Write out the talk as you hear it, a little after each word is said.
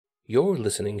You're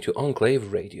listening to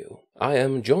Enclave Radio. I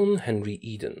am John Henry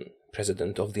Eden,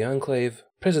 President of the Enclave,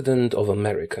 President of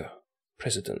America,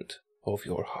 President of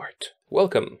your heart.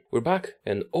 Welcome! We're back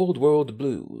in Old World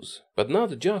Blues, but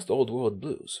not just Old World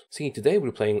Blues. See, today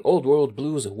we're playing Old World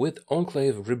Blues with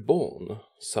Enclave Reborn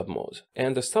submod,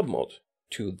 and a submod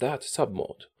to that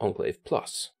submod, Enclave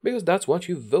Plus, because that's what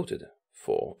you voted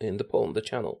for in the poll on the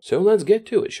channel. So let's get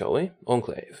to it, shall we?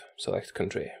 Enclave, select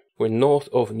country. We're north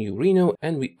of New Reno,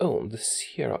 and we own the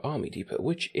Sierra Army Depot,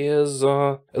 which is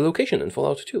a location in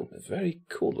Fallout 2. A very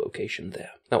cool location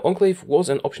there. Now, Enclave was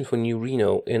an option for New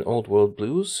Reno in Old World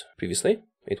Blues previously.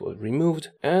 It was removed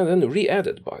and then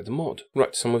re-added by the mod.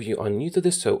 Right, some of you are new to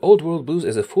this, so Old World Blues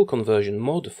is a full conversion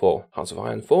mod for Hearts of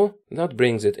Iron 4. That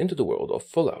brings it into the world of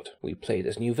Fallout. We played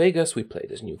as New Vegas, we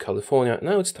played as New California,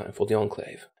 now it's time for the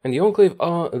Enclave. And the Enclave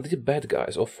are the bad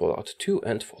guys of Fallout 2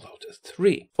 and Fallout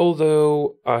 3.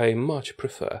 Although I much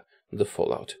prefer the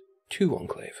Fallout 2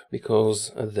 Enclave,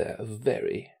 because they're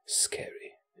very scary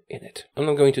in it. I'm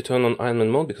not going to turn on Iron Man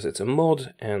mode because it's a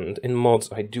mod, and in mods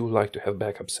I do like to have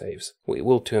backup saves. We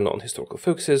will turn on historical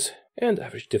focuses and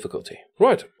average difficulty.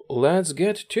 Right, let's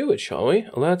get to it, shall we?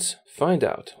 Let's find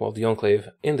out what the Enclave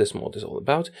in this mod is all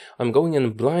about. I'm going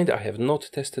in blind, I have not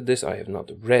tested this, I have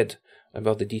not read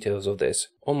about the details of this.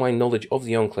 All my knowledge of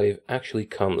the Enclave actually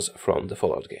comes from the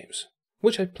Fallout games,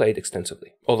 which I played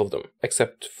extensively. All of them,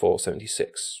 except for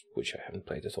 76, which I haven't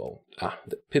played at all.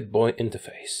 The Pip-Boy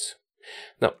interface.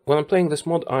 Now, when I'm playing this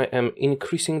mod, I am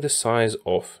increasing the size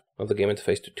of the game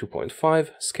interface to 2.5,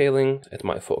 scaling at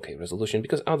my 4K resolution,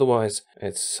 because otherwise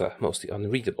it's mostly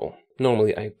unreadable.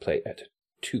 Normally I play at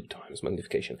 2 times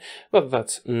magnification, but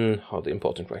that's hardly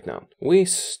important right now. We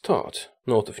start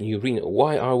north of New Reno.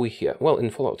 Why are we here? Well,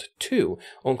 in Fallout 2,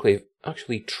 Enclave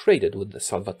actually traded with the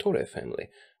Salvatore family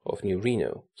of New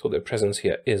Reno, so their presence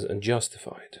here is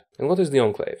justified. And what is the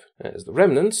Enclave? It's the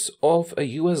remnants of a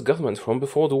US government from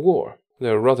before the war.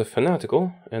 They're rather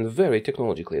fanatical and very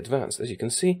technologically advanced. As you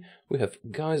can see, we have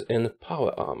guys in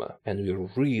power armor, and we're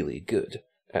really good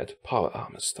at power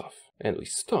armor stuff. And we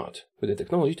start with the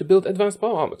technology to build advanced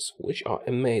power armors, which are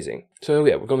amazing. So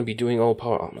yeah, we're going to be doing all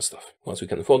power armor stuff, once we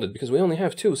can afford it, because we only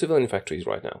have 2 civilian factories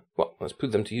right now. Well, let's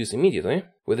put them to use immediately,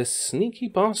 with the sneaky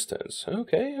bastards.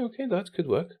 Okay, that could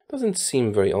work. Doesn't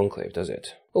seem very Enclave, does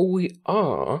it? Well, we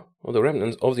are the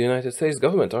remnants of the United States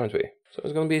government, aren't we? So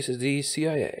it's going to be the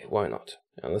CIA, why not?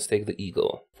 And let's take the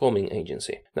Eagle, forming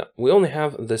agency. Now, we only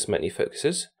have this many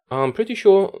focuses. I'm pretty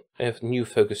sure a new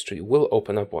focus tree will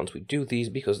open up once we do these,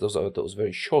 because those are those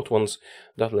very short ones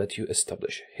that let you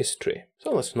establish history.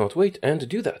 So let's not wait and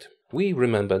do that. We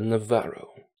remember Navarro.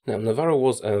 Now, Navarro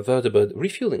was a vertibird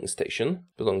refueling station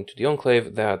belonging to the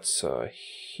Enclave. That's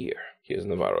here. Here's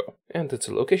Navarro. And it's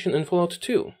a location in Fallout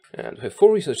 2. And we have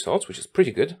 4 research slots, which is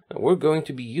pretty good. Now, we're going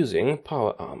to be using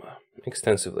power armor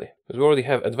extensively, because we already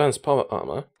have advanced power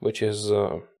armor, which is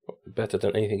better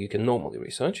than anything you can normally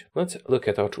research. Let's look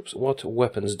at our troops. What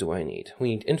weapons do I need? We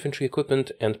need infantry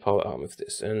equipment and power armor for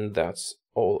this, and that's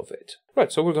all of it.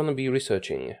 Right, so we're going to be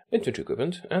researching infantry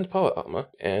equipment and power armor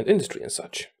and industry and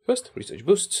such. First, research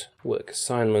boosts, work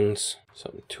assignments,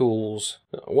 some tools.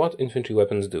 Now, what infantry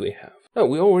weapons do we have? Now,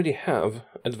 we already have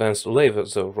advanced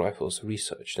laser rifles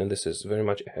researched, and this is very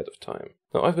much ahead of time.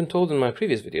 Now, I've been told in my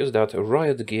previous videos that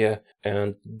riot gear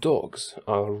and dogs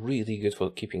are really good for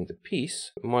keeping the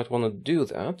peace. We might want to do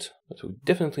that, but we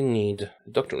definitely need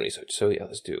doctrine research. So yeah,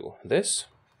 let's do this.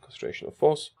 Concentration of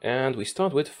force. And we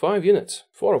start with 5 units,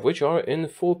 4 of which are in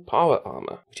full power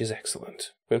armor, which is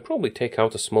excellent. We can probably take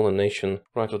out a smaller nation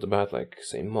right off the bat, like,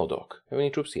 say, Modoc. Have any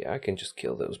troops? Yeah, I can just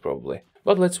kill those, probably.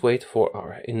 But let's wait for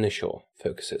our initial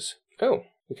focuses. Oh,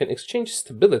 we can exchange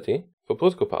stability for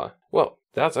political power. Well,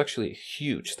 that's actually a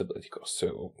huge stability cost,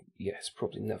 so yeah, it's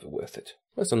probably never worth it.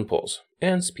 Let's unpause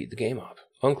and speed the game up.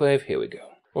 Enclave, here we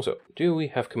go. Also, do we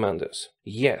have commanders?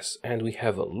 Yes, and we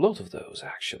have a lot of those,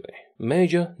 actually.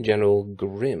 Major General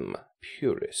Grim,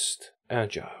 Purist,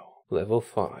 Agile, level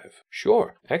 5.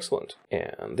 Sure, excellent.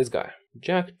 And this guy,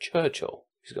 Jack Churchill.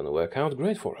 He's gonna work out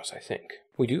great for us, I think.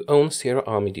 We do own Sierra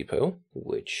Army Depot,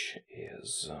 which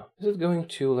is it going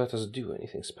to let us do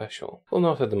anything special? Well,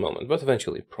 not at the moment, but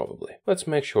eventually, probably. Let's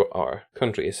make sure our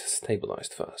country is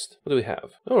stabilized first. What do we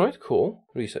have? Alright, cool.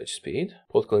 Research speed.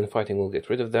 Political infighting will get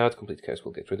rid of that. Complete chaos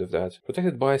will get rid of that.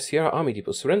 Protected by Sierra Army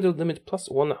Depot. Surrender limit plus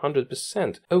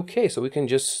 100%. Okay, so we can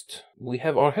just... We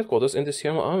have our headquarters in the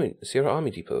Sierra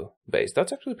Army Depot base.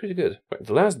 That's actually pretty good. Right,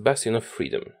 the last bastion of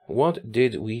freedom. What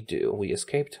did we do? We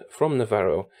escaped from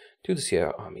Navarro to the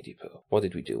Sierra Army Depot. What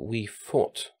did we do? We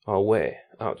fought our way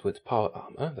out with power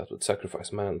armor. That would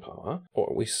sacrifice manpower.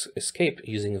 Or we escape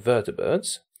using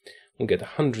vertibirds. we'll get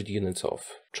 100 units of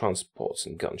transports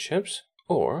and gunships,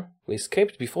 or we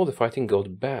escaped before the fighting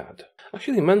got bad.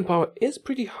 Actually, manpower is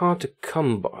pretty hard to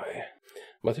come by,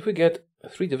 but if we get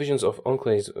 3 divisions of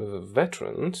Enclave's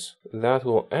veterans, that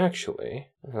will actually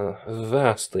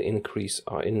vastly increase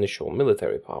our initial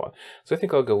military power. So I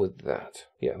think I'll go with that.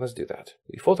 Yeah, let's do that.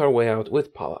 We fought our way out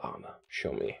with power armor.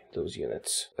 Show me those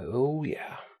units. Oh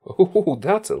yeah. Oh,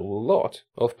 that's a lot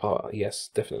of power.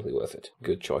 Yes, definitely worth it.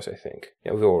 Good choice, I think.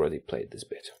 Yeah, we've already played this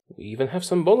bit. We even have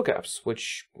some bottle caps,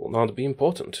 which will not be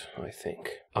important, I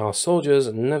think. Our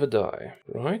soldiers never die,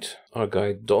 right? Our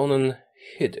guy Donan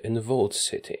hid in Vault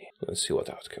City. Let's see what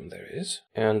outcome there is.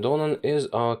 And Donan is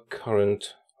our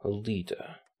current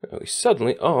leader. We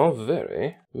suddenly are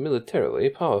very militarily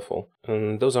powerful.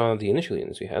 And those are the initial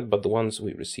units we had, but the ones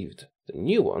we received, the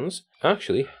new ones,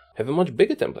 actually have a much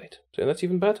bigger template. So that's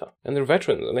even better. And they're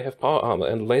veterans, and they have power armor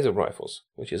and laser rifles,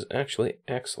 which is actually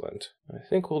excellent. I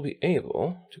think we'll be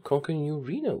able to conquer New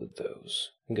Reno with those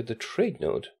and get the trade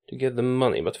node to get the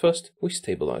money. But first, we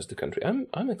stabilize the country.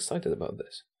 I'm excited about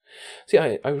this. See,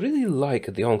 I really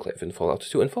like the Enclave in Fallout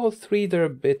 2. In Fallout 3, they're a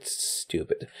bit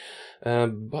stupid.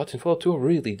 But in Fallout 2, I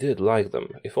really did like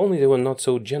them. If only they were not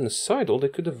so genocidal, they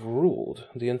could have ruled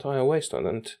the entire wasteland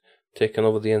and taken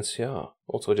over the NCR.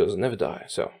 All soldiers never die,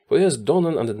 so. But here's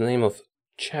Donan under the name of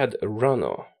Chad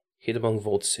Rano, hid among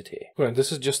Vault City. Right,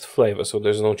 this is just flavor, so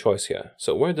there's no choice here.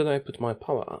 So where did I put my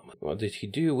power armor? What did he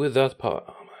do with that power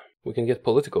armor? We can get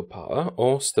political power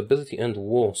or stability and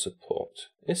war support.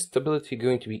 Is stability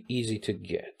going to be easy to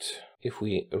get? If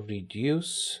we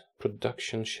reduce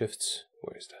production shifts,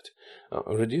 where is that?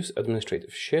 Reduce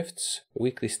administrative shifts,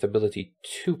 weekly stability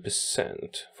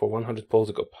 2% for 100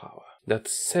 political power.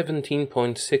 That's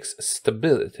 17.6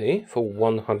 stability for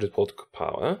 100 political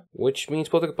power, which means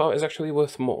political power is actually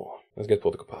worth more. Let's get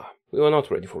political power. We were not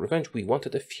ready for revenge, we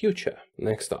wanted a future.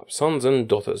 Next up, Sons and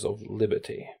Daughters of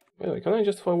Liberty. By the way, can I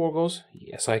justify war goals?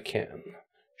 Yes, I can.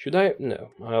 Should I?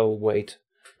 No, I'll wait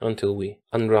until we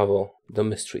unravel the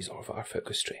mysteries of our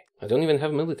focus tree. I don't even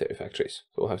have military factories,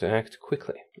 so we'll have to act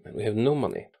quickly. And we have no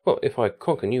money. Well, if I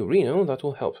conquer New Reno, that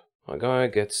will help. Our guy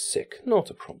gets sick.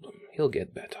 Not a problem. He'll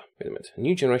get better. Wait a minute. A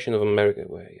new generation of America.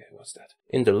 What's that?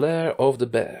 In the lair of the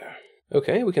bear.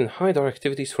 Okay, we can hide our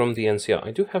activities from the NCR.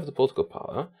 I do have the political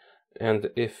power.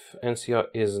 And if NCR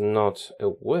is not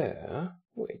aware...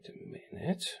 Wait a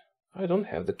minute. I don't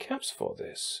have the caps for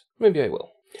this. Maybe I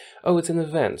will. Oh, it's an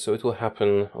event, so it will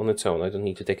happen on its own. I don't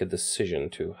need to take a decision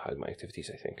to hide my activities,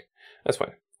 I think. That's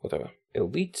fine. Whatever.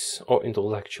 Elites or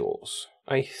intellectuals?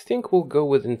 I think we'll go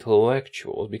with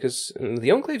intellectuals, because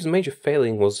the Enclave's major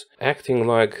failing was acting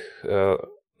like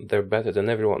they're better than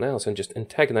everyone else and just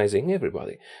antagonizing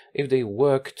everybody. If they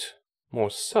worked more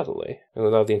subtly, and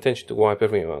without the intention to wipe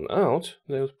everyone out,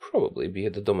 they would probably be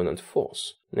the dominant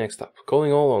force. Next up,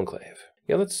 calling all Enclave.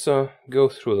 Yeah, let's go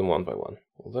through them one by one.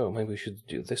 Although, maybe we should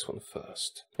do this one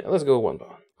first. Yeah, let's go one by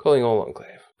one. Calling all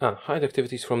Enclave. Hide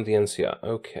activities from the NCR.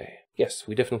 Okay. Yes,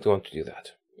 we definitely want to do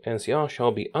that. NCR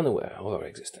shall be unaware of our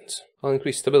existence. I'll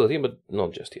increase stability, but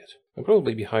not just yet. I'll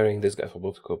probably be hiring this guy for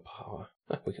political power.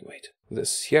 We can wait. The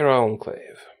Sierra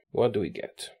Enclave. What do we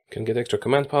get? Can get extra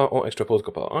command power or extra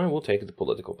political power. I will take the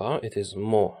political power. It is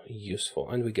more useful,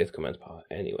 and we get command power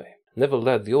anyway. Never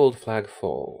let the old flag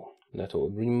fall. That will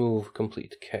remove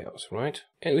complete chaos, right?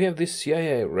 And we have this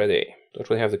CIA ready. Don't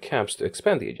really have the caps to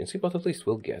expand the agency, but at least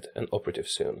we'll get an operative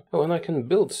soon. Oh, and I can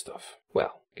build stuff.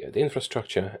 Well, get the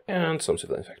infrastructure and some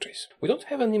civilian factories. We don't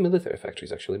have any military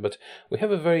factories, actually, but we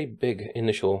have a very big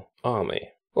initial army.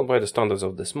 Well, by the standards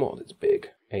of this mod, it's big.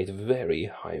 8 very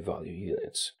high-value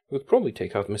units. We would probably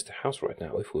take out Mr. House right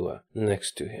now if we were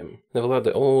next to him. Never let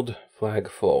the old flag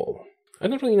fall. I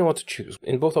don't really know what to choose.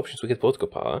 In both options, we get political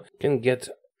power, can get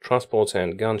transports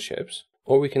and gunships,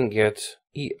 or we can get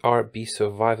ERB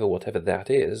Survival, whatever that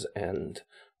is, and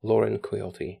Lauren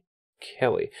Coyote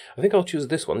Kelly. I think I'll choose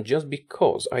this one just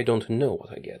because I don't know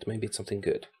what I get. Maybe it's something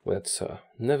good. Let's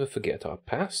never forget our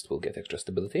past. We'll get extra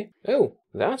stability. Oh,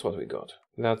 that's what we got.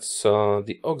 That's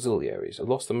the auxiliaries, a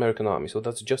lost American army, so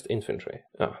that's just infantry.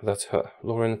 That's her,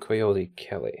 Lauren Coyote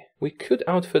Kelly. We could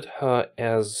outfit her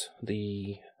as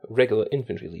the regular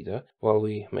infantry leader, while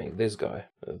we make this guy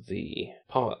the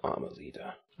power armor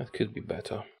leader. That could be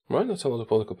better. Right, that's a lot of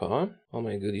political power. I'll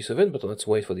make good use of it, but let's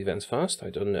wait for the events first. I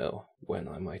don't know when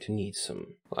I might need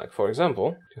some. Like, for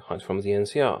example, to hide from the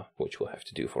NCR, which we'll have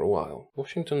to do for a while.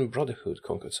 Washington Brotherhood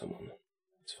conquered someone.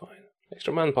 That's fine.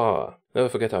 Extra manpower. Never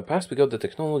forget our past. We got the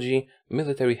technology,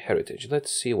 military heritage.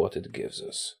 Let's see what it gives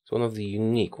us. It's one of the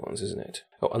unique ones, isn't it?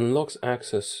 Oh, unlocks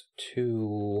access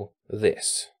to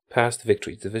this. Past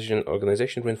victory, division,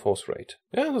 organization reinforce rate.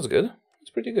 Yeah, that's good. It's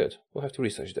pretty good. We'll have to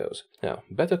research those. Now,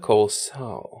 Better Call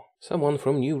Saul. Someone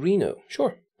from New Reno.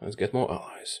 Sure, let's get more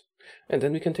allies. And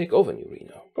then we can take over New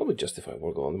Reno. Probably justify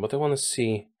war goal, but I want to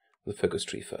see the focus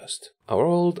tree first. Our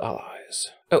old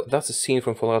allies. Oh, that's a scene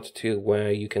from Fallout 2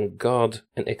 where you can guard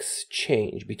an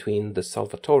exchange between the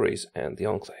Salvatores and the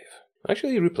Enclave. I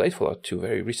actually replayed Fallout 2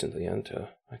 very recently, and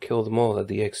I killed them all at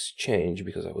the exchange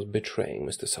because I was betraying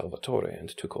Mr. Salvatore and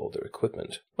took all their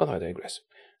equipment. But I digress.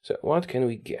 So, what can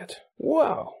we get?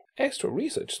 Wow! Extra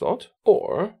research slot,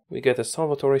 or we get a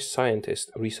Salvatore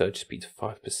Scientist research speed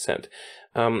 5%.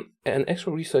 An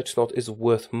extra research slot is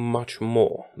worth much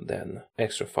more than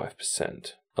extra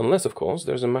 5%. Unless, of course,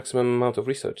 there's a maximum amount of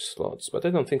research slots, but I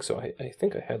don't think so. I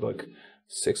think I had like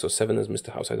 6 or 7 as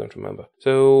Mr. House, I don't remember.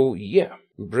 So, yeah,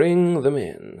 bring them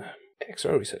in.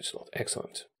 Extra research slot,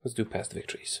 excellent. Let's do past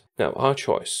victories. Now, our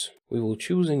choice. We will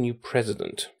choose a new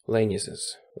president.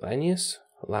 Linus.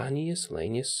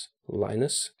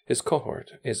 His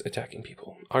cohort is attacking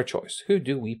people. Our choice. Who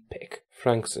do we pick?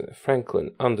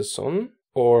 Franklin Anderson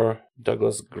or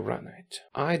Douglas Granite?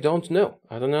 I don't know.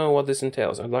 I don't know what this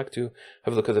entails. I'd like to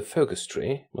have a look at the focus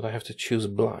tree, but I have to choose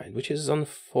blind, which is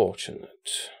unfortunate.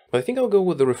 But I think I'll go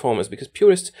with the reformers, because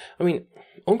purists,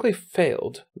 Enclave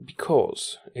failed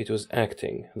because it was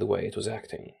acting the way it was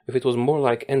acting. If it was more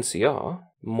like NCR,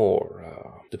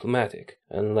 more diplomatic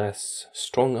and less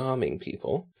strong-arming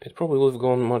people, it probably would have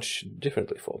gone much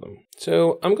differently for them.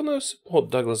 So I'm gonna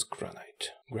support Douglas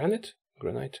Granite. Granite.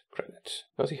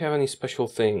 Does he have any special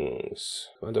things?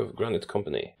 Kind of Granite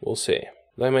Company. We'll see.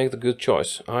 Did I make the good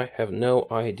choice? I have no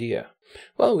idea.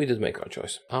 Well, we did make our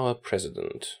choice. Our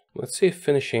president. Let's see if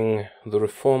finishing the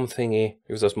reform thingy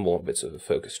gives us more bits of a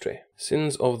focus tree.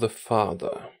 Sins of the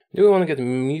father. Do we want to get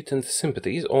mutant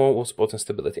sympathies or war support and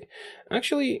stability?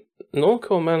 Actually,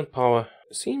 non-core manpower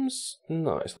seems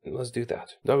nice. Let's do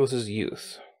that. Douglas's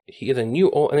youth. He either knew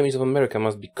all enemies of America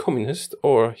must be communist,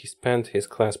 or he spent his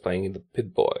class playing in the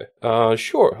Pip-Boy.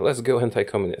 Sure, let's go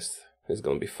anti-communist. It's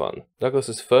gonna be fun.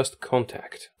 Douglas's first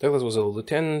contact. Douglas was a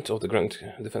lieutenant of the Grand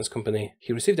Defense Company.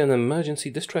 He received an emergency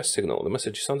distress signal. The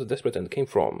message sounded desperate and came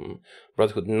from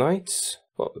Brotherhood Knights.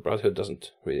 Well, the Brotherhood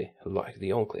doesn't really like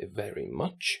the Enclave very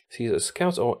much. Caesar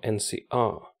Scouts or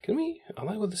NCR. Can we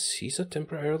ally with the Caesar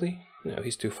temporarily? No,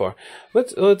 he's too far.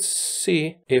 Let's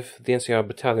see if the NCR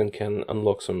battalion can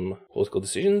unlock some political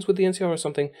decisions with the NCR or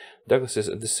something. Douglas's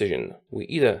decision. We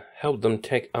either helped them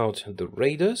take out the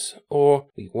raiders, or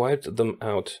we wiped them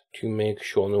out to make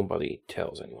sure nobody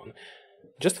tells anyone.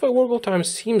 Justify war goal time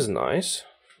seems nice,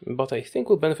 but I think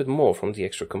we'll benefit more from the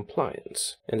extra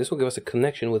compliance. And this will give us a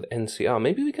connection with NCR.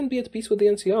 Maybe we can be at peace with the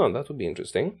NCR, that would be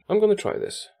interesting. I'm gonna try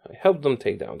this. I helped them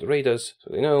take down the raiders, so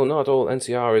they know not all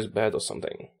NCR is bad or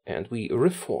something. And we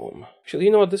reform. Actually,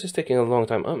 you know what, this is taking a long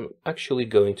time. I'm actually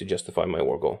going to justify my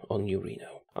war goal on New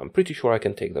Reno. I'm pretty sure I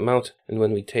can take them out, and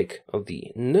when we take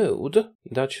the node,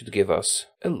 that should give us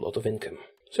a lot of income.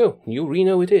 So, New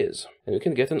Reno it is, and we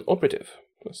can get an operative.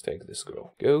 Let's take this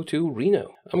girl. Go to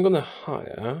Reno. I'm gonna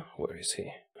hire... where is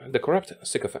he? The corrupt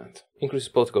sycophant. Increases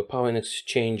political power in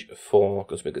exchange for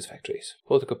conspicuous factories.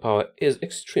 Political power is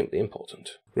extremely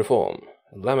important. Reform.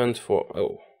 Lament for...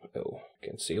 oh.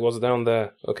 Can't see what's down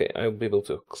there. Okay, I'll be able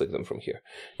to click them from here.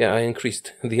 Yeah, I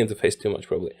increased the interface too much,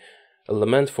 probably. A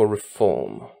lament for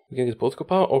reform. We can get political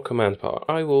power or command power.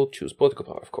 I will choose political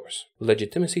power, of course.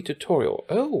 Legitimacy tutorial.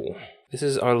 Oh! This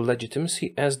is our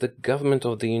legitimacy as the government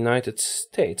of the United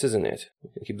States, isn't it? We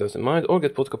can keep those in mind, or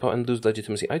get political power and lose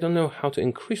legitimacy. I don't know how to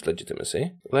increase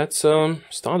legitimacy. Let's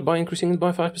start by increasing it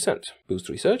by 5%. Boost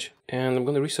research. And I'm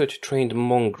going to research trained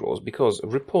mongrels, because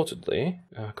reportedly,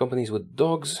 companies with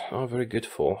dogs are very good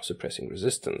for suppressing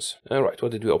resistance. Alright,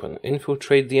 what did we open?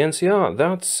 Infiltrate the NCR.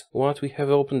 That's what we have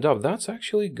opened up. That's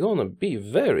actually gonna be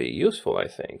very useful, I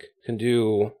think. Can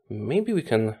do... maybe we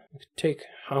can take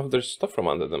half their stuff from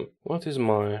under them. What is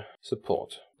my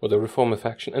support? Or the reformer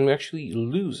faction, and we're actually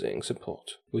losing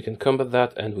support. We can combat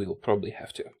that, and we will probably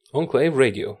have to. Enclave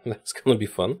Radio, that's gonna be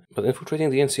fun. But infiltrating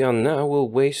the NCR now will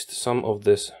waste some of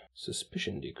this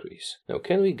suspicion decrease. Now,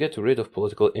 can we get rid of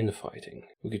political infighting?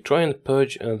 We could try and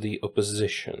purge the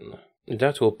opposition.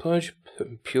 That will purge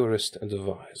purist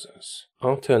advisors.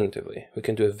 Alternatively, we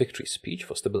can do a victory speech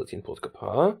for stability and political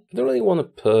power. I don't really want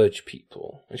to purge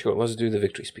people. Sure, let's do the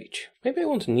victory speech. Maybe I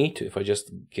won't need to if I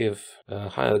just give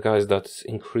higher guys that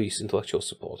increase intellectual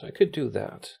support. I could do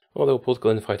that. Although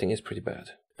political infighting is pretty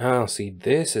bad. Ah, see,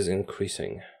 this is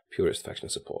increasing purist faction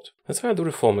support. Let's hire the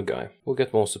reformer guy. We'll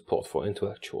get more support for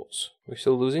intellectuals. We're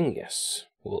still losing? Yes.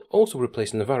 We'll also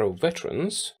replace Navarro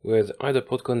veterans with either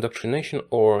political indoctrination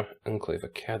or Enclave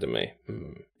Academy.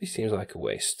 This seems like a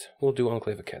waste. We'll do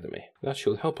Enclave Academy. That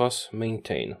should help us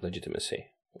maintain legitimacy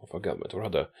of our government, or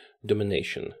rather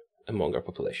domination among our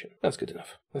population. That's good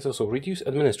enough. Let's also reduce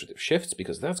administrative shifts,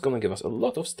 because that's going to give us a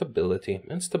lot of stability,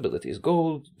 and stability is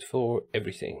gold for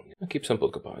everything. I'll keep some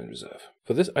political power in reserve.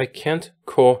 For this, I can't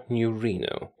core New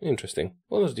Reno. Interesting.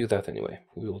 Well, let's do that anyway.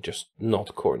 We will just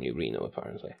not core New Reno,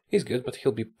 apparently. He's good, but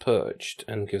he'll be purged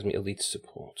and gives me elite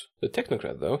support. The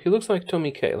technocrat, though, he looks like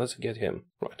Tommy K. Let's get him.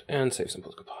 Right, and save some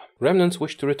political power. Remnants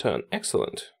wish to return.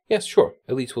 Excellent. Yes, sure.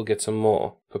 Elites will get some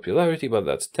more popularity, but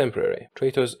that's temporary.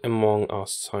 Traitors among our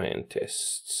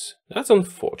scientists. That's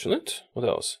unfortunate. What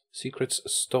else? Secrets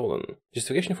stolen.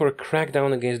 Justification for a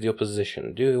crackdown against the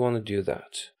opposition. Do we want to do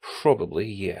that?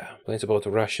 Probably, yeah. Complaints about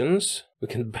the Russians. We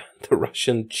can ban the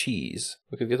Russian cheese.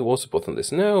 We could get war support on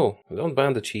this. No, don't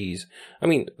ban the cheese. I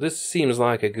mean, this seems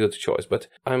like a good choice, but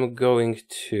I'm going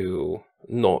to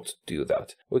not do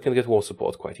that. We can get war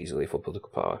support quite easily for political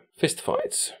power. Fist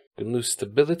fights. We can lose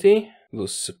stability,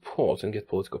 lose support, and get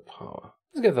political power.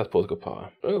 Let's get that political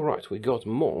power. Oh, right, we got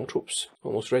more troops.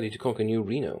 Almost ready to conquer New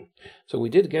Reno. So we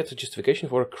did get a justification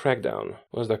for a crackdown.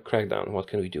 What's that crackdown? What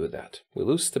can we do with that? We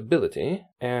lose stability,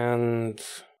 and...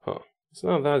 it's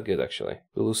not that good, actually.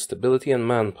 We lose stability and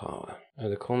manpower.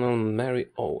 The Colonel Mary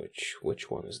Owich. Which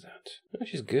one is that? Oh,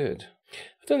 she's good.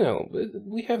 I don't know.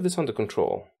 We have this under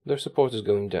control. Their support is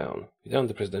going down. We've done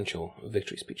the presidential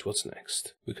victory speech. What's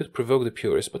next? We could provoke the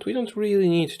purists, but we don't really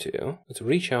need to. Let's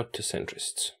reach out to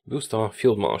centrists. Boost our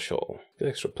field marshal. Get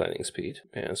extra planning speed.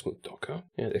 And smooth talker.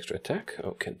 And extra attack.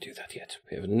 Oh, can't do that yet.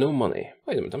 We have no money.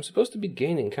 Wait a minute, I'm supposed to be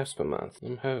gaining caps per month.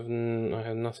 I have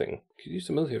nothing. Could use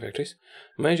the military factories.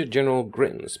 Major General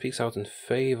Grin speaks out in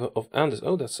favor of Anders.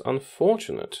 Oh, that's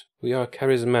unfortunate. We are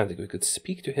charismatic. We could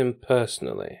speak to him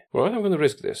personally. Alright, I'm going to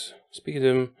risk this. Speak to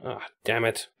him. Ah, damn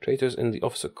it. Traitors in the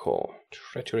officer corps.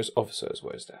 Treacherous officers.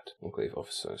 Where's that? Enclave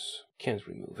officers. Can't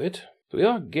remove it. So we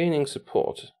are gaining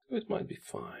support. It might be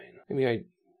fine. Maybe I...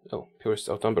 Oh, purists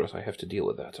outnumber us. I have to deal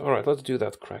with that. Alright, let's do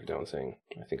that crackdown thing.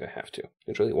 I think I have to.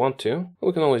 Don't really want to. But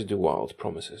we can always do wild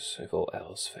promises if all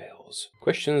else fails.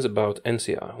 Questions about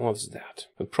NCR. What's that?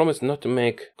 We promise not to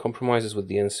make compromises with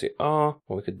the NCR,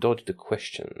 or we could dodge the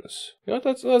questions. You know,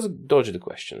 let's dodge the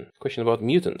question. Question about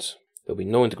mutants. There'll be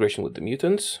no integration with the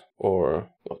mutants, or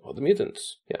what about the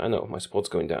mutants? Yeah, I know, my support's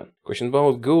going down. Question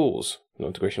about ghouls. No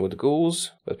integration with the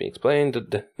ghouls. Let me explain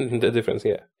the difference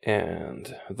here.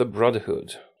 And the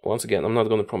Brotherhood. Once again, I'm not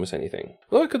going to promise anything.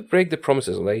 Well, I could break the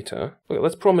promises later. Okay,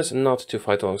 let's promise not to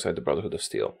fight alongside the Brotherhood of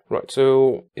Steel. Right,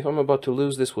 so if I'm about to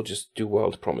lose this, we'll just do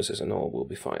wild promises and all will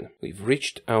be fine. We've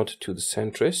reached out to the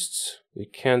centrists. We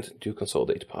can't do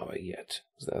consolidate power yet.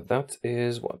 That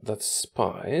is what? That's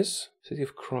spies. City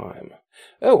of crime.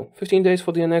 Oh, 15 days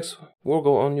for the next war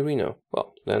goal on New Reno.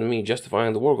 Well, then me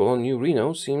justifying the war goal on New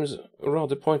Reno seems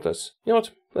rather pointless. You know what?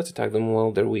 Let's attack them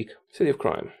while they're weak. City of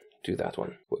crime. Do that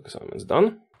one. Work assignments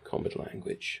done. Combat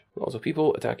language. Lots of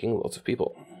people attacking lots of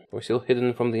people. We're still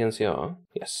hidden from the NCR?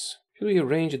 Yes. Should we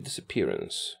arrange a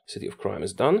disappearance? City of crime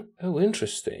is done. Oh,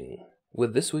 interesting.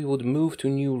 With this we would move to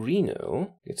New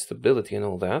Reno, get stability and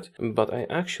all that, but I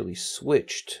actually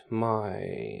switched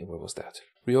my... where was that?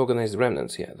 Reorganized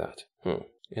remnants, yeah, that.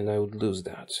 And I would lose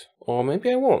that. Or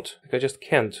maybe I won't. Like I just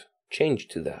can't change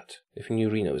to that if New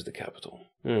Reno is the capital.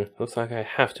 Looks like I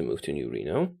have to move to New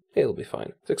Reno. It'll be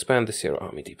fine. Let's expand the Sierra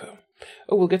Army Depot.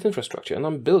 Oh, we'll get infrastructure, and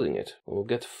I'm building it. We'll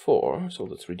get 4, so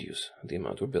let's reduce the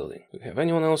amount we're building. Do we have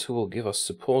anyone else who will give us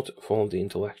support for the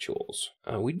intellectuals?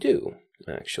 We do,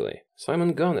 actually.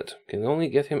 Simon Garnett. Can only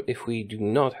get him if we do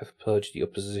not have purged the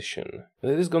opposition.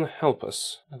 But it is going to help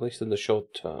us, at least in the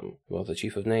short term. Well, the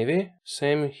Chief of Navy?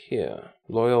 Same here.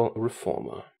 Loyal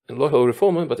reformer. Loyal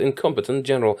reformer, but incompetent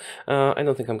general. I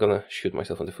don't think I'm gonna shoot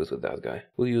myself in the foot with that guy.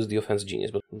 We'll use the offense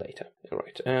genius, but later.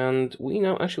 Alright, and we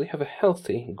now actually have a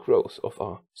healthy growth of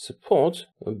our support,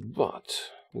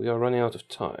 but we are running out of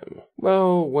time.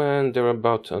 Well, when they're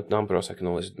about to outnumber us, I can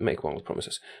always make wild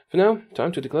promises. For now,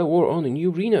 time to declare war on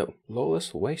New Reno.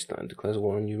 Lawless Wasteland declares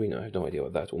war on New Reno. I have no idea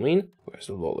what that will mean. Where's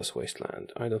the Lawless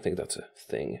Wasteland? I don't think that's a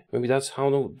thing. Maybe that's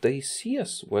how they see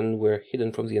us when we're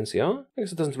hidden from the NCR? I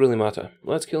guess it doesn't really matter.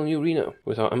 Let's kill New Reno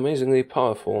with our amazingly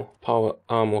powerful, power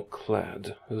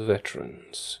armor-clad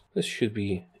veterans. This should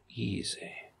be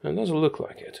easy. It doesn't look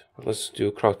like it. Let's do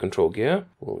crowd control gear.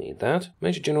 We'll need that.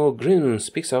 Major General Grimm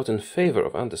speaks out in favor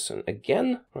of Anderson.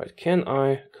 Again? Right, can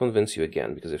I convince you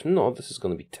again? Because if not, this is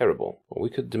going to be terrible. Well,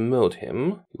 we could demote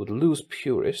him. He would lose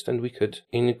Purist, and we could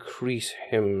increase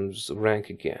his rank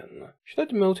again. Should I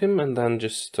demote him and then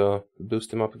just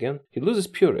boost him up again? He loses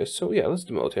Purist, so yeah, let's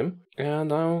demote him. And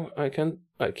now I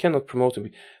cannot promote him.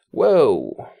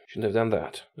 Whoa! Shouldn't have done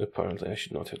that. Apparently I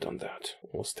should not have done that.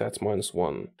 All stats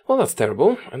 -1. Well, that's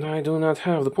terrible, and I do not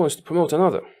have the points to promote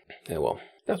another. Yeah, well,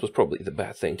 that was probably the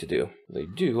bad thing to do. They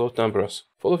do outnumber us.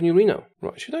 Fall of New Reno.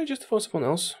 Right, should I justify someone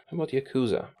else? How about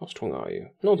Yakuza? How strong are you?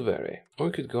 Not very. Or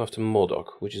we could go after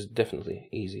Modok, which is definitely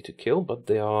easy to kill, but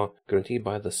they are guaranteed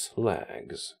by the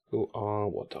Slags. Who are...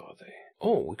 what are they?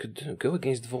 Oh, we could go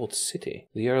against Vault City.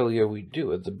 The earlier we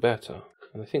do it, the better.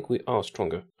 And I think we are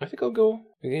stronger. I think I'll go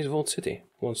against Vault City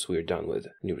once we're done with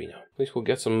New Reno. At least we'll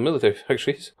get some military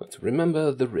factories. But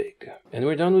remember the rig. And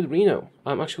we're done with Reno.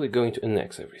 I'm actually going to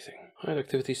annex everything. Hide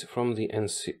activities from the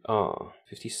NCR.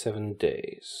 57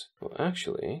 days. Well,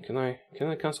 actually, can I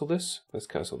cancel this? Let's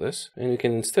cancel this. And we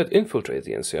can instead infiltrate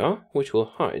the NCR, which will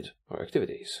hide our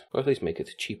activities. Or at least make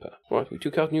it cheaper. Right, we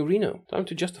took out New Reno. Time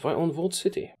to justify on Vault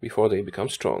City before they become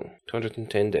strong.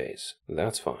 210 days.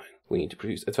 That's fine. We need to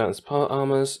produce advanced power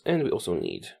armors, and we also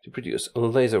need to produce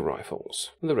laser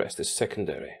rifles. The rest is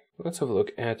secondary. Let's have a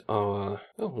look at our...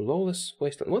 oh, Lawless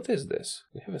Wasteland. What is this?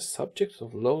 We have a subject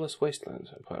of Lawless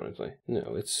Wasteland, apparently.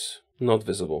 No, it's not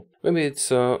visible. Maybe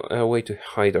it's a way to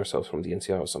hide ourselves from the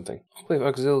NCR or something. Enclave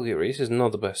Auxiliaries is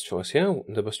not the best choice here.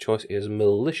 The best choice is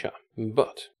Militia.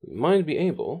 But we might be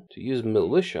able to use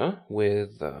Militia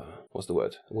with... what's the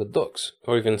word? With dogs.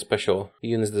 Or even special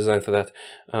units designed for that.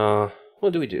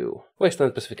 What do we do?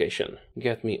 Wasteland specification.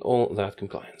 Get me all that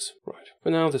compliance. Right. For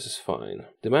now, this is fine.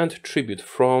 Demand tribute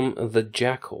from the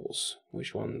Jackals.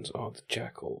 Which ones are the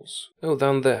Jackals? Oh,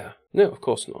 down there. No, of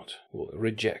course not. We'll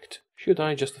reject. Should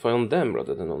I justify on them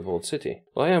rather than on Vault City?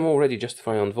 Well, I am already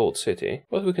justifying on Vault City,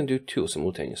 but we can do two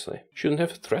simultaneously. Shouldn't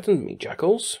have threatened me,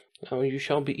 Jackals. Now you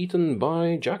shall be eaten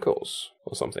by Jackals.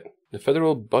 Or something. The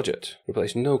federal budget.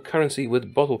 Replace no currency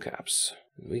with bottle caps.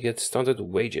 We get standard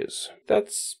wages.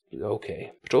 That's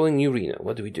okay. Patrolling New Reno,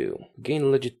 what do we do? Gain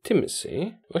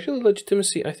legitimacy. Actually,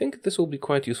 legitimacy, I think this will be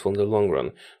quite useful in the long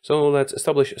run. So let's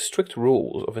establish strict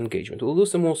rules of engagement. We'll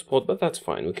lose some more support, but that's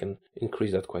fine. We can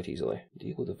increase that quite easily.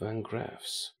 Deal with the Van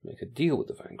Graffs. Make a deal with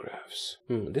the Van Graffs.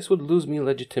 This would lose me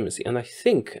legitimacy, and I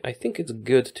think it's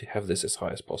good to have this as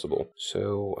high as possible.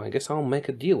 So I guess I'll make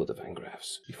a deal with the Van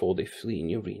Graffs before they flee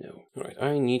New Reno. Right,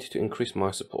 I need to increase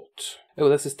my support. Oh,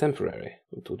 this is temporary.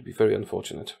 It would be very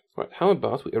unfortunate. Right, how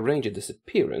about we arrange a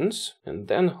disappearance and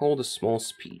then hold a small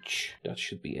speech? That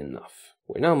should be enough.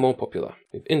 We're now more popular.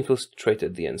 We've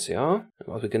infiltrated the NCR, and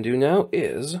what we can do now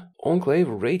is Enclave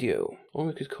Radio. Or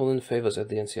we could call in favors at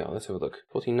the NCR. Let's have a look.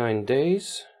 49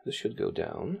 days. This should go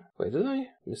down. Wait, did I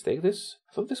mistake this?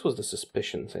 I thought this was the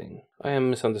suspicion thing. I am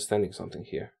misunderstanding something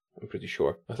here. I'm pretty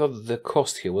sure. I thought the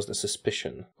cost here was the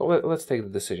suspicion. Well, let's take the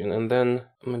decision, and then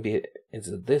maybe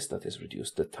it's this that is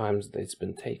reduced, the times that it's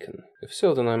been taken. If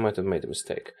so, then I might have made a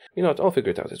mistake. You know what, I'll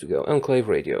figure it out as we go. Enclave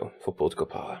Radio for political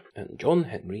power. And John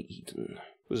Henry Eden,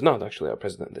 who's not actually our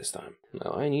president this time.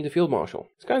 Now I need a field marshal.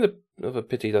 It's kind of a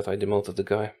pity that I demoted the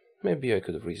guy. Maybe I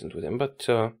could have reasoned with him, but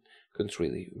couldn't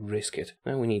really risk it.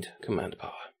 Now we need command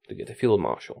power to get a field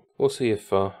marshal. We'll see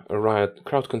if a riot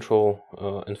crowd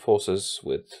control enforcers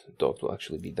with dogs will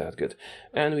actually be that good.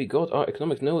 And we got our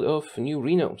economic node of New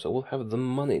Reno, so we'll have the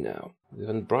money now. We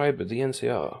even bribe the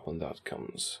NCR when that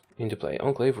comes into play.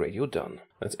 Enclave Radio done.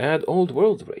 Let's add Old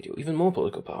World Radio, even more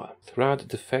political power. Thrad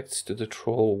defects to the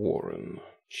Troll Warren.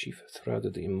 Chief Thrad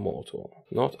the Immortal.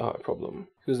 Not our problem.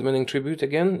 Who's demanding tribute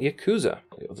again? Yakuza.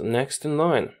 You're the next in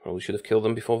line. Probably should have killed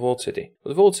them before Vault City.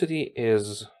 But Vault City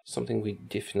is something we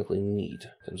definitely need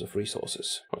in terms of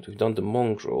resources. Right, we've done the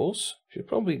mongrels. Should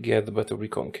probably get the better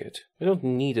recon kit. I don't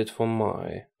need it for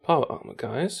my power armor,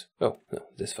 guys. Oh, no,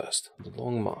 this first. The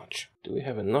Long March. Do we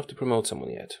have enough to promote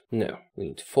someone yet? No, we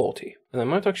need 40. And I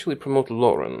might actually promote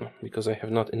Lauren, because I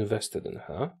have not invested in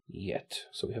her yet.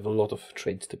 So we have a lot of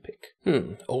trades to pick.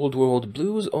 Old World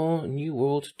Blues or New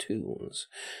World Tunes?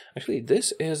 Actually,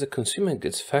 this is a consumer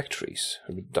goods factories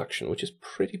reduction, which is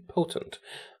pretty potent.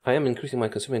 I am increasing my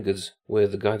consumer goods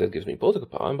with the guy that gives me political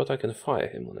power, but I can fire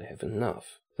him when I have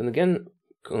enough. Then again,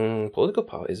 political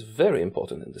power is very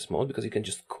important in this mod because you can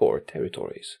just core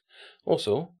territories.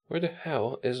 Also, where the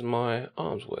hell is my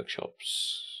arms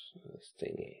workshops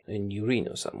thingy? In New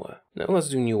Reno somewhere. Now let's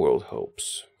do New World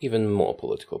Hopes. Even more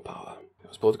political power.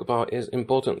 Because political power is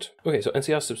important. Okay, so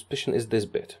NCR suspicion is this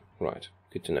bit. Right.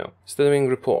 Good to know. Studying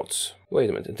reports. Wait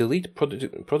a minute. Delete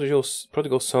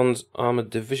Prodigal Son's Armored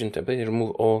Division template.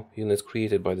 Remove all units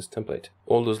created by this template.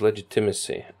 All lose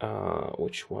legitimacy.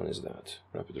 Which one is that?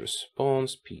 Rapid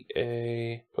Response,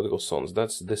 PA, Prodigal Sons.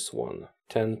 That's this one.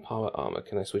 10 power armor.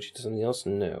 Can I switch it to something else?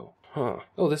 No. Huh.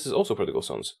 Oh, this is also Prodigal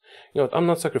Sons. You know what, I'm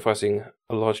not sacrificing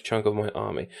a large chunk of my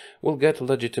army. We'll get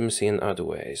legitimacy in other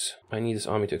ways. I need this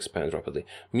army to expand rapidly.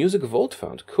 Music Vault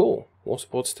found. Cool. War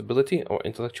support stability, or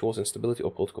intellectuals instability,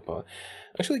 or political power.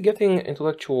 Actually, getting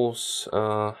intellectuals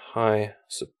high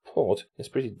support is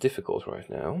pretty difficult right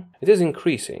now. It is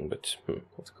increasing, but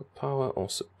political power or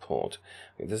support.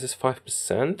 This is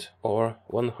 5% or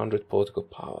 100 political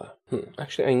power.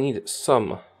 Actually, I need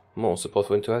some more support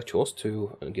for intellectuals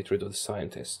to get rid of the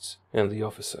scientists and the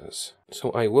officers.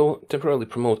 So I will temporarily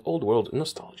promote old world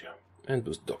nostalgia and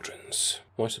boost doctrines.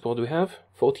 How much support do we have?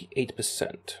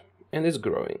 48%. And it's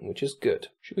growing, which is good.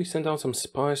 Should we send out some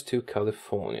spies to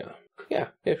California? Yeah,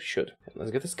 we should. And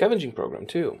let's get the scavenging program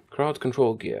too. Crowd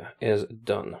control gear is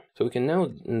done. So we can now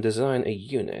design a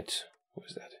unit. What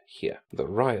is that? Here. The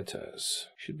rioters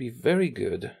should be very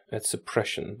good at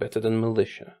suppression, better than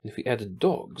militia. If we add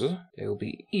dogs, they will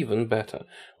be even better.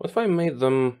 What if I made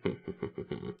them...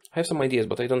 I have some ideas,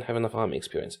 but I don't have enough army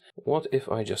experience. What if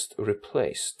I just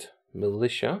replaced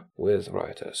militia with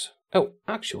rioters? Oh,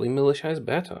 actually, militia is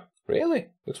better. Really?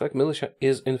 Looks like militia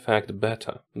is in fact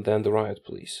better than the riot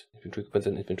police. Infantry equipment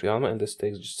and infantry armor, and this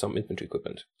takes just some infantry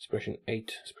equipment. Suppression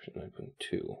 8, suppression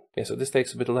 9.2. Yeah, so this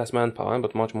takes a bit less manpower,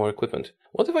 but much more equipment.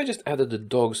 What if I just added the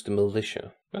dogs to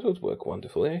militia? That would work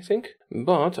wonderfully, I think.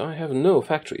 But I have no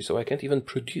factory, so I can't even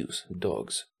produce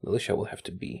dogs. Militia will have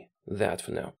to be that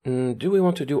for now. Do we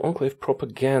want to do Enclave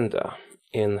propaganda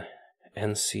in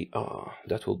NCR?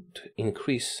 That will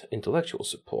increase intellectual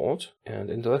support, and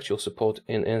intellectual support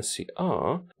in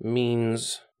NCR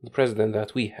means the president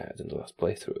that we had in the last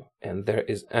playthrough, and there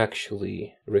is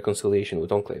actually reconciliation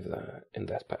with Enclave in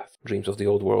that path. Dreams of the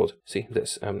old world. See,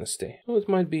 this amnesty. Oh, it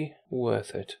might be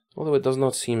worth it, although it does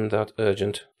not seem that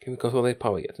urgent. Can we consolidate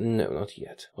power yet? No, not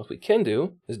yet. What we can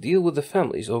do is deal with the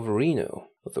families of Reno.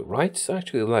 But the Wrights, I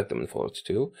actually like them in Fallout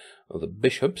 2. The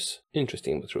Bishops,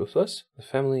 interesting but ruthless. The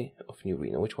family of New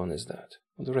Reno, which one is that?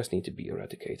 Well, the rest need to be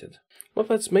eradicated. Well,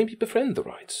 let's maybe befriend the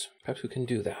Wrights. Perhaps we can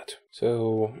do that.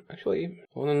 So, actually,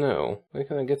 I want to know, when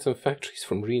can I get some factories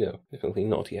from Reno? Definitely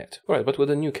not yet. Alright, but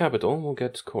with a new capital, we'll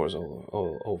get cores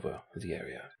all over the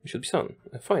area. It should be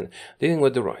fine. Dealing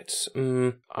with the Wrights.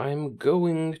 I'm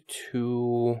going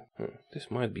to... this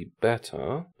might be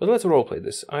better. But let's roleplay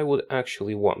this. I would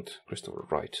actually want Christopher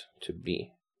Wright to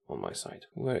be on my side.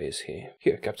 Where is he?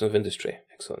 Here, Captain of Industry.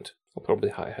 Excellent. I'll probably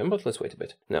hire him, but let's wait a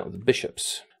bit. Now, the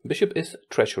Bishops. Bishop is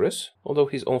treacherous, although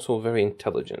he's also very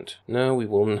intelligent. No, we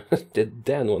will not.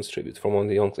 Dan wants tribute from one of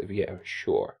the Enclave. Yeah,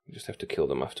 sure. We just have to kill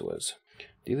them afterwards.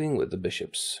 Dealing with the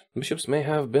Bishops. Bishops may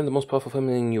have been the most powerful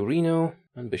family in New Reno,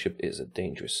 and Bishop is a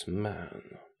dangerous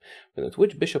man. But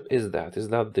which bishop is that? Is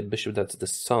that the bishop that's the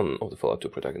son of the Fallout 2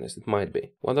 protagonist? It might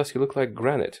be. Why does he look like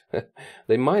granite?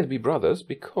 They might be brothers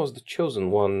because the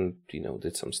chosen one,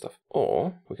 did some stuff.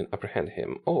 Or we can apprehend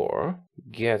him or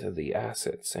get the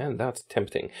assets, and that's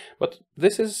tempting. But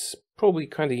this is probably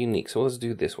kind of unique, so let's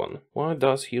do this one. Why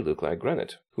does he look like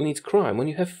granite? Who needs crime when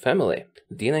you have family?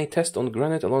 DNA test on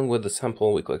granite along with the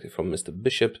sample we collected from Mr.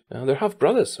 Bishop. They're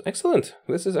half-brothers. Excellent.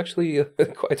 This is actually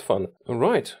quite fun.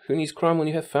 Alright, who needs crime when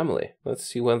you have family? Let's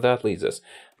see where that leads us.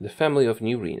 The family of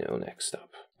New Reno next up.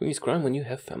 Who needs crime when you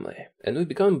have family? And we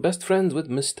become best friends with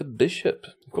Mr. Bishop.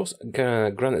 Of course,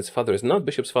 Granite's father is not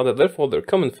Bishop's father, therefore their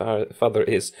common father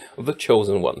is the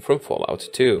chosen one from Fallout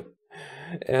 2.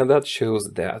 And that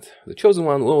shows that the chosen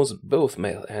one was both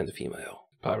male and female,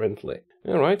 apparently.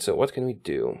 Alright, so what can we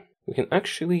do? We can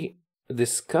actually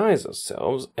disguise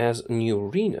ourselves as New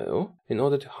Reno in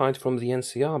order to hide from the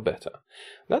NCR better.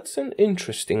 That's an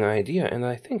interesting idea, and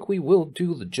I think we will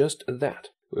do just that.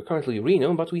 We're currently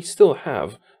Reno, but we still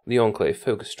have the Enclave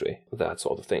focus tree, that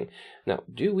sort of thing. Now,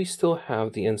 do we still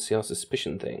have the NCR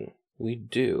suspicion thing? We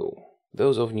do.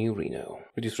 Those of New Reno.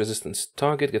 Reduce resistance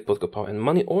target, get political power and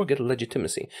money, or get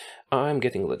legitimacy. I'm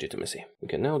getting legitimacy. We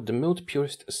can now demote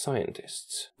purist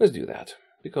scientists. Let's do that,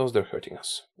 because they're hurting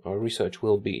us. Our research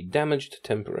will be damaged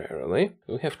temporarily.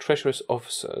 We have treacherous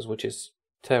officers, which is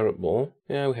terrible.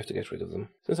 Yeah, we have to get rid of them.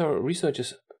 Since our research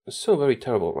is so very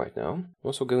terrible right now, I'm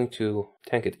also going to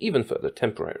tank it even further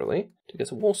temporarily to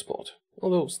get a war sport.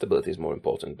 Although stability is more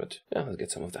important, but yeah, let's get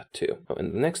some of that too. Oh,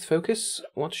 and the next focus,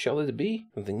 what shall it be?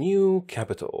 The new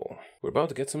capital. We're about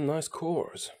to get some nice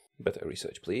cores. Better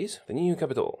research, please. The new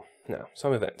capital. Now,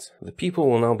 some events. The people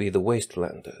will now be the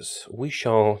Wastelanders. We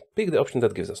shall pick the option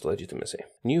that gives us legitimacy.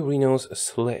 New Reno's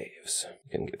slaves.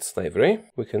 We can get slavery.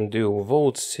 We can do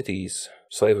Vault Cities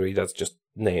slavery, that's just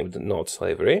named, not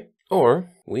slavery. Or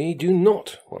we do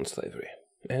not want slavery.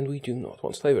 And we do not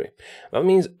want slavery. That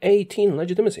means 18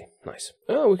 legitimacy. Nice.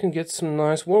 Oh, we can get some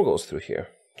nice war goals through here.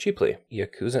 Cheaply.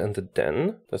 Yakuza and the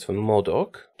Den. That's for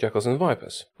Modoc, Jackals and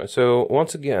Vipers. Right, so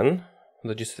once again,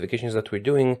 the justifications that we're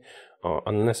doing are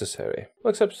unnecessary. Well,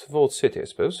 except Vault City, I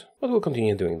suppose. But we'll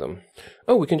continue doing them.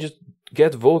 Oh, we can just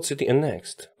get Vault City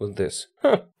annexed with this.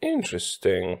 Huh,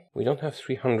 interesting. We don't have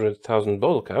 300,000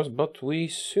 bottle caps, but we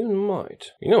soon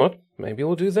might. You know what? Maybe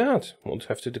we'll do that. We'll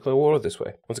have to declare war this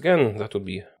way. Once again, that would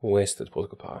be wasted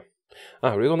political power.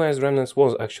 Reorganized Remnants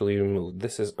was actually removed.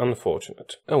 This is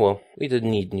unfortunate. Oh well, we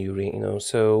didn't need new Reno,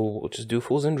 so we'll just do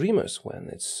Fools and Dreamers when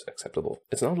it's acceptable.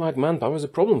 It's not like manpower is a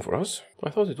problem for us. I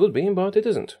thought it would be, but it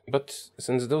isn't. But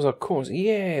since those are cores,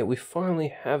 yeah, we finally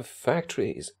have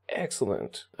factories.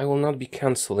 Excellent. I will not be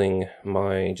cancelling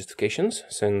my justifications,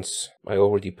 since I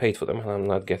already paid for them and I'm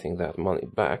not getting that money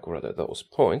back, or rather those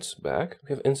points back. We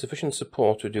have insufficient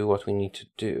support to do what we need to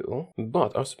do,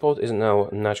 but our support is now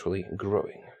naturally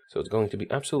growing. So it's going to be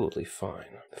absolutely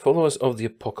fine. Followers of the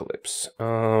Apocalypse.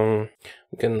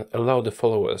 We can allow the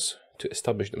followers to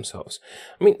establish themselves.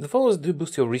 I mean, the followers do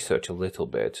boost your research a little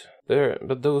bit,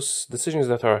 but those decisions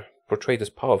that are portrayed as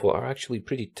powerful are actually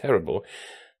pretty terrible,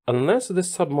 unless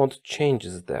this submod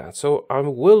changes that. So I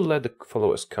will let the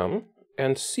followers come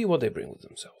and see what they bring with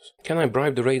themselves. Can I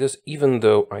bribe the raiders even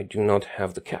though I do not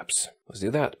have the caps? Let's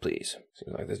do that, please.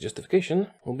 Seems like this justification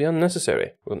will be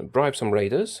unnecessary. We're going to bribe some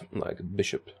raiders, like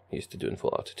Bishop used to do in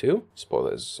Fallout 2.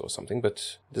 Spoilers or something,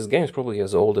 but this game is probably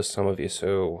as old as some of you,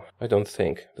 so I don't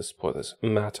think the spoilers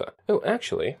matter. Oh,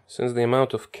 actually, since the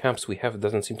amount of caps we have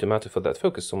doesn't seem to matter for that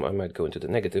focus, so I might go into the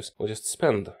negatives. We'll just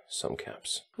spend some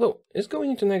caps. Although, is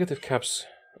going into negative caps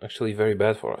actually very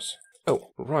bad for us?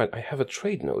 Oh, right, I have a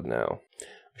trade node now.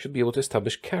 I should be able to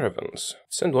establish caravans.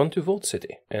 Send one to Vault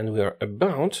City. And we are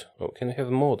about... Oh, can we have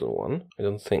more than one? I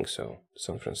don't think so.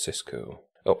 San Francisco.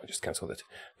 Oh, I just cancelled it.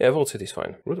 Yeah, Vault City's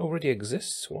fine. Route already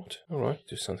exists? What? Alright,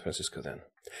 to San Francisco then.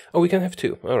 Oh, we can have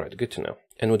two. Alright, good to know.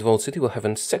 And with Vault City we'll have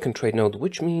a second trade node,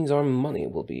 which means our money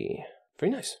will be...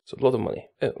 very nice. So a lot of money.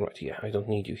 Oh, right, yeah, I don't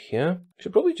need you here. I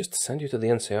should probably just send you to the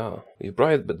NCR. We've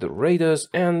bribed the raiders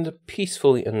and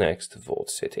peacefully annexed Vault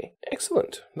City.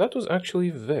 Excellent. That was actually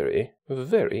very,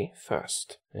 very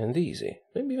fast. And easy.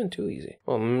 Maybe even too easy.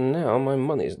 Well, now my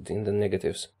money is in the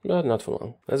negatives. But not for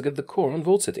long. Let's get the core on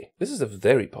Vault City. This is a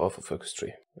very powerful focus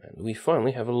tree. And we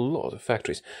finally have a lot of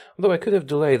factories. Although I could have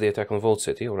delayed the attack on Vault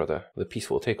City, or rather, the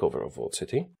peaceful takeover of Vault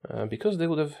City, because they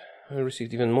would have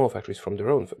received even more factories from their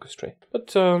own focus tree.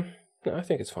 But, I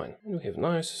think it's fine. We have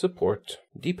nice support.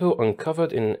 Depot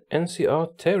uncovered in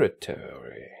NCR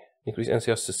territory. Increase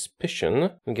NCR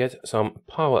suspicion and get some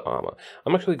power armor.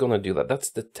 I'm actually gonna do that. That's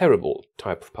the terrible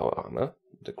type of power armor,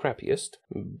 the crappiest,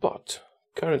 but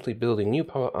currently building new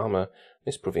power armor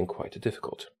is proving quite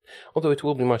difficult. Although it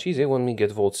will be much easier when we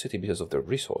get Vault City because of their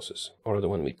resources, or rather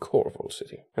when we core Vault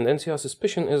City. And NCR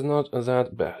suspicion is not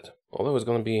that bad, although it's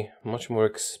gonna be much more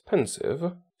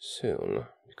expensive soon,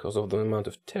 because of the amount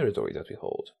of territory that we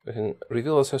hold. We can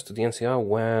reveal ourselves to the NCR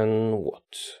when... what?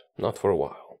 Not for a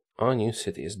while. Our new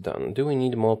city is done. Do we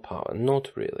need more power? Not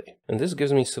really. And this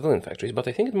gives me civilian factories, but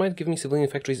I think it might give me civilian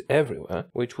factories everywhere,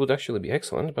 which would actually be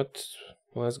excellent, but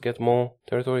let's get more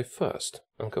territory first.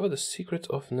 Uncover the secret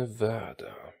of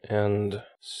Nevada and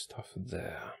stuff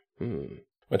there.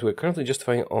 But we're currently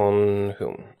justifying on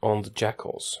whom? On the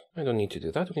Jackals. I don't need to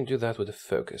do that. We can do that with a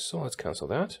focus, so let's cancel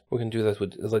that. We can do that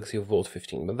with the Legacy of Vault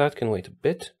 15, but that can wait a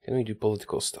bit. Can we do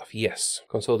political stuff? Yes.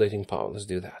 Consolidating power, let's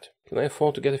do that. Can I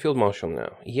afford to get a field marshal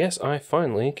now? Yes, I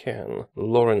finally can.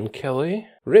 Lauren Kelly.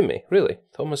 Rimmy, really?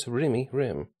 Thomas Rimmy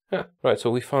Rim. Ah, right, so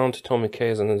we found Tommy K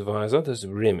as an advisor. There's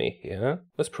Rimmy here.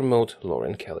 Let's promote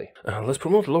Lauren Kelly. Let's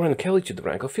promote Lauren Kelly to the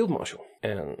rank of field marshal.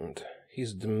 And...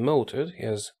 he's demoted. He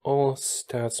has all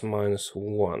stats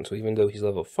 -1, so even though he's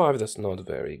level 5, that's not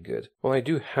very good. Well, I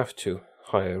do have to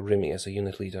hire Rimmy as a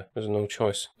unit leader. There's no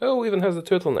choice. Oh, even has the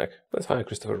turtleneck. Let's hire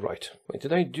Christopher Wright. Wait,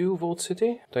 did I do Vault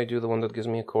City? Did I do the one that gives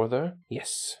me a core there?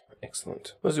 Yes.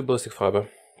 Excellent. Let's do Ballistic Fiber.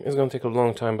 It's gonna take a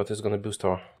long time, but it's gonna boost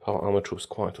our power armor troops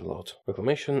quite a lot.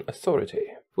 Reclamation Authority.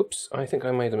 Whoops, I think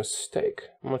I made a mistake.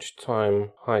 How much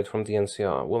time hide from the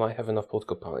NCR? Will I have enough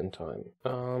political power in time?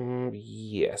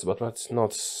 Yes, but let's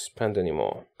not spend any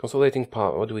more. Consolidating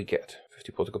power, what do we get?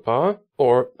 50 political power?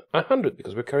 Or 100,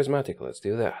 because we're charismatic, let's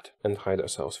do that. And hide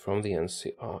ourselves from the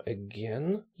NCR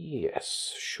again?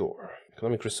 Yes, sure.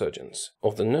 economic resurgence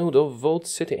of the node of Vault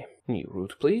City. New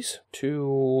route, please,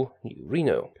 to New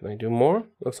Reno. Can I do more?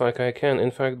 Looks like I can,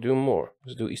 in fact, do more.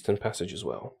 Let's do Eastern Passage as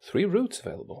well. 3 routes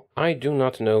available. I do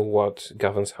not know what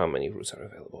governs how many routes are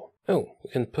available. Oh, we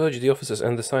can purge the officers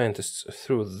and the scientists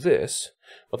through this,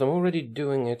 but I'm already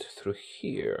doing it through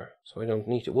here, so I don't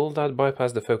need to. Will that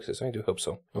bypass the focuses? I do hope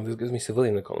so. Oh, this gives me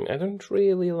civilian economy. I don't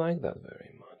really like that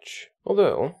very much.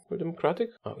 Although, we're democratic?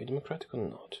 Are we democratic or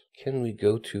not? Can we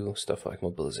go to stuff like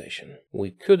mobilization? We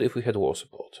could if we had war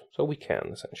support. So we can,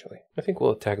 essentially. I think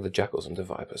we'll attack the Jackals and the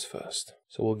Vipers first.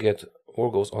 So we'll get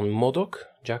war goals on Modoc,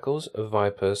 Jackals,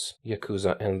 Vipers,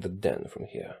 Yakuza, and the Den from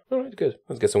here. Alright, good.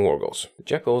 Let's get some war goals. The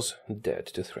Jackals dead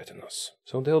to threaten us.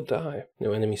 So they'll die.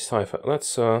 No enemy cipher.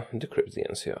 Let's decrypt the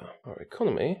NCR. Our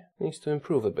economy needs to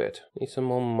improve a bit. Needs some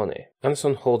more money.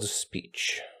 Anderson holds a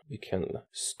speech. We can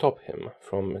stop him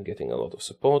from getting a lot of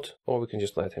support, or we can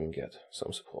just let him get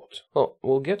some support. Well,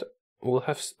 we'll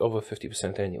have over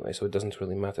 50% anyway, so it doesn't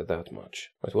really matter that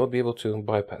much. Right, we'll be able to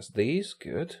bypass these.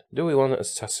 Good. Do we want to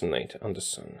assassinate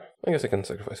Anderson? I guess I can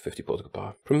sacrifice 50 political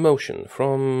power. Promotion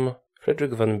from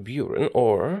Frederick Van Buren,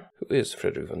 or who is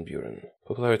Frederick Van Buren?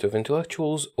 Popularity of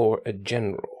intellectuals or a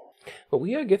general? Well,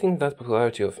 we are getting that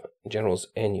popularity of generals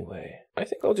anyway. I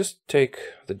think I'll just take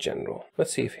the general.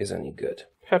 Let's see if he's any good.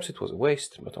 Perhaps it was a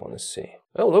waste, but I want to see.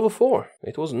 Oh, level 4.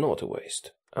 It was not a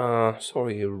waste.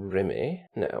 Sorry, Remy.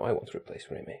 No, I won't replace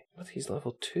Remy. But he's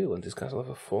level 2 and this guy's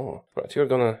level 4. Right, you're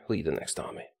gonna lead the next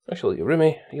army. Actually,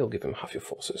 Remy, you'll give him half your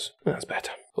forces. That's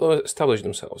better. They'll establish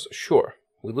themselves, sure.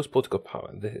 We lose political power.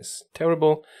 This is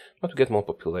terrible, but we get more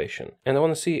population. And I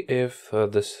want to see if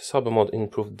this sub-mod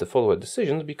improved the follower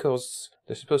decisions, because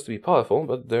they're supposed to be powerful,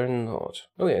 but they're not.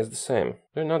 Oh yeah, it's the same.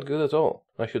 They're not good at all.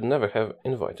 I should never have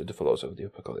invited the followers of the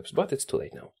apocalypse, but it's too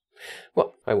late now.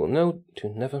 Well, I will know to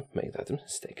never make that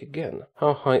mistake again.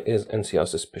 How high is NCR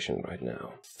suspicion right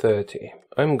now? 30.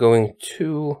 I'm going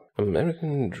to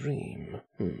American Dream.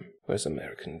 Where's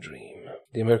American Dream?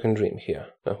 The American Dream here.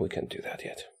 Oh, we can't do that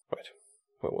yet. Right.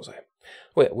 Where was I?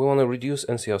 Oh yeah, we want to reduce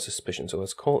NCR suspicion, so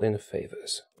let's call in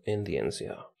favors in the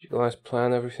NCR. Did you guys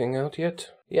plan everything out yet?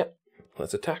 Yeah.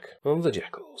 Let's attack on the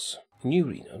Jackals. New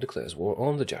Reno declares war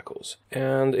on the Jackals,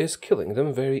 and is killing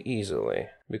them very easily,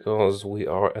 because we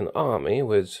are an army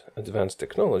with advanced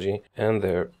technology, and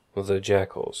they're the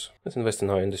Jackals. Let's invest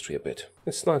in our industry a bit.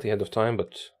 It's slightly ahead of time,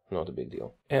 but not a big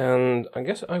deal. And I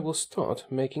guess I will start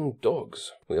making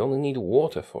dogs. We only need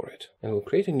water for it. And we'll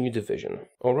create a new division.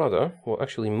 Or rather, we'll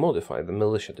actually modify the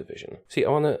militia division. See, I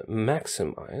want to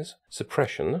maximize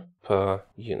suppression per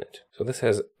unit. So this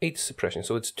has 8 suppression,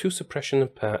 so it's 2 suppression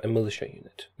per a militia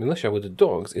unit. Militia with the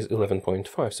dogs is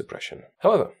 11.5 suppression.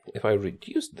 However, if I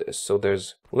reduce this, so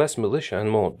there's less militia and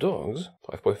more dogs,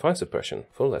 5.5 suppression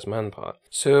for less manpower.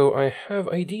 So I have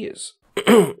ideas.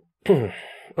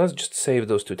 Let's just save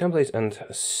those 2 templates and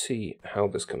see how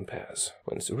this compares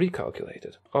when it's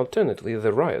recalculated. Alternately,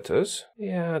 the rioters,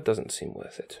 yeah, it doesn't seem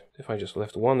worth it. If I just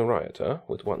left 1 rioter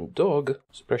with 1 dog,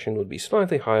 suppression would be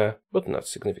slightly higher, but not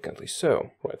significantly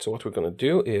so. Right, so what we're gonna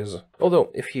do is,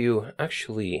 although if you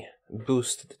actually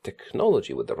boost the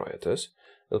technology with the rioters,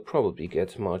 it'll probably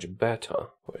get much better.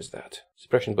 Where is that?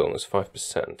 Suppression bonus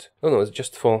 5%. Oh no, it's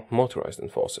just for motorized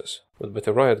enforcers. With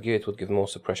better riot gear, it would give more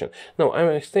suppression. No,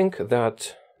 I think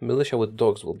that militia with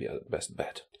dogs will be our best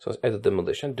bet. So let's edit the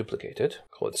militia, duplicate it,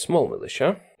 call it small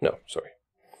militia. No, sorry.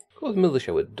 Call it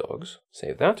militia with dogs.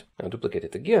 Save that. Now duplicate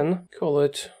it again. Call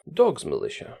it dogs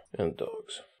militia and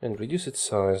dogs. And reduce its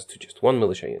size to just 1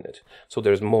 militia unit. So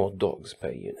there's more dogs per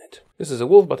unit. This is a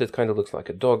wolf, but it kind of looks like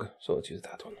a dog, so let's use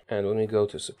that one. And when we go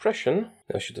to suppression,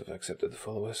 I should have accepted the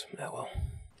followers. Ah well.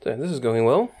 So this is going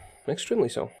well. Extremely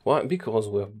so. Why? Because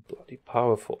we're bloody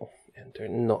powerful. And they're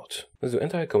not. Let's do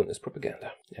anti-communist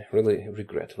propaganda. I really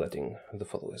regret letting the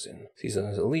followers in.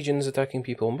 Caesar's legion is attacking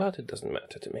people, but it doesn't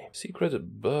matter to me.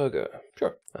 Secret burger.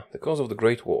 Sure. The cause of the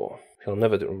Great War. Shall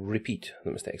never repeat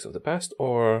the mistakes of the past,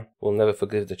 or will never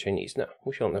forgive the Chinese. No,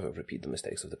 we shall never repeat the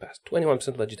mistakes of the past.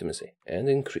 21% legitimacy. And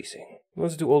increasing.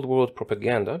 Let's do old world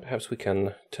propaganda. Perhaps we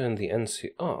can turn the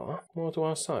NCR more to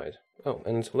our side. Oh,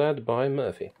 and it's led by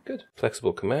Murphy. Good.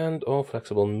 Flexible command or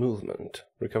flexible movement.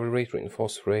 Recovery rate,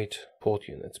 reinforce rate, port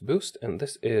units boost, and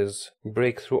this is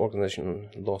breakthrough organization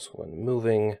loss when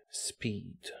moving,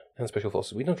 speed, and special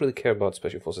forces. We don't really care about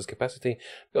special forces capacity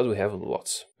because we have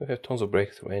lots. We have tons of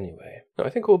breakthrough anyway. No, I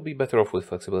think we'll be better off with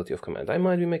flexibility of command. I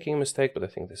might be making a mistake, but I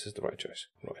think this is the right choice.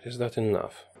 Right, is that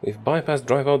enough? We've bypassed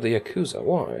drive out the Yakuza.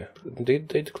 Why? They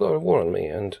declare war on me,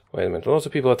 and wait a minute, lots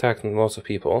of people attacked lots of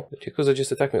people. Did Yakuza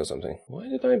just attack me or something? Why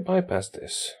did I bypass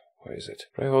this? Where is it?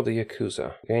 Drive out the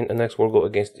Yakuza. Gain an next war goal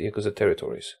against the Yakuza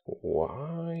territories.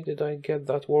 Why did I get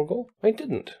that war goal? I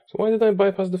didn't. So why did I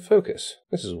bypass the focus?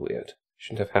 This is weird.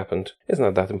 Shouldn't have happened. It's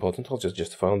not that important, I'll just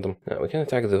justify on them. Now, we can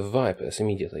attack the Vipers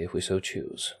immediately if we so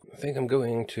choose. I think I'm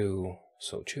going to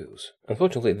so choose.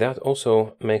 Unfortunately, that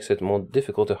also makes it more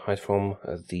difficult to hide from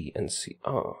the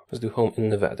NCR. Let's do home in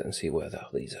Nevada and see where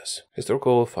that leads us.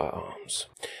 Historical firearms.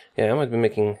 Yeah, I might be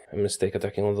making a mistake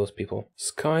attacking all those people.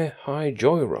 Sky High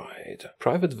Joyride.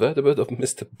 Private vertebrate of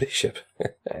Mr. Bishop.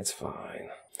 That's fine.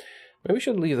 Maybe we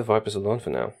should leave the Vipers alone for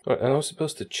now. Alright, and I was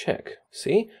supposed to check.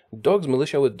 See? Dogs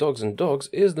militia with dogs and dogs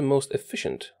is the most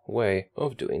efficient way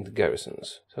of doing the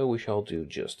garrisons. So we shall do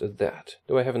just that.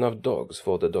 Do I have enough dogs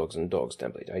for the dogs and dogs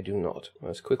template? I do not.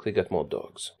 Let's quickly get more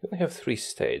dogs. We only have 3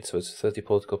 states, so it's 30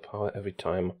 political power every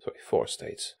time. Sorry, 4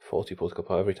 states. 40 political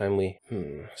power every time we...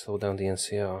 slow down the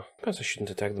NCR. Perhaps I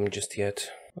shouldn't attack them just yet.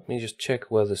 Let me just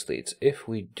check where this leads. If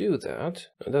we do that,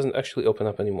 it doesn't actually open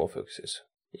up any more focuses.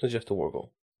 It's just a war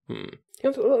goal.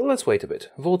 Yeah, let's wait a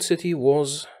bit. Vault City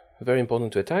was very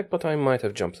important to attack, but I might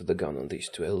have jumped the gun on these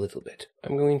two a little bit.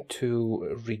 I'm going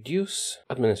to reduce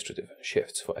administrative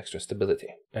shifts for extra stability,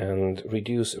 and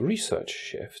reduce research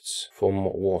shifts for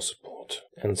more war support,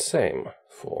 and same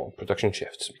for production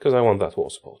shifts, because I want that war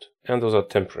support. And those are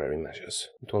temporary measures.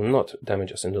 It will not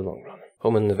damage us in the long run.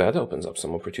 Home in Nevada opens up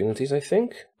some opportunities, I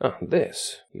think.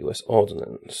 This. US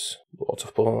Ordnance. Lots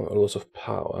of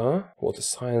power. Water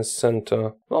Science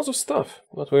Center. Lots of stuff.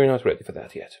 But we're not ready for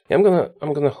that yet. Yeah,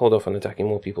 I'm gonna hold off on attacking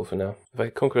more people for now. If I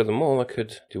conquer them all, I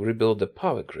could rebuild the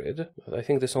power grid. But I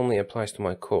think this only applies to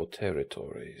my core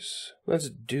territories. Let's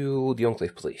do the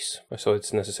Enclave Police. I saw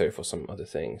it's necessary for some other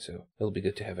thing, so it'll be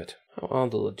good to have it. How are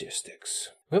the logistics?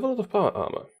 We have a lot of power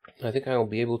armor. I think I'll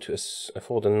be able to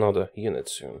afford another unit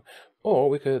soon.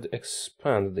 Or we could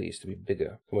expand these to be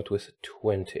bigger. Come out with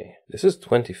 20. This is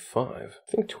 25.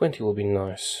 I think 20 will be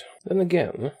nice. Then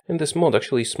again, in this mod,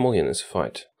 actually small units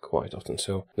fight quite often,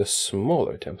 so the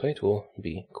smaller template will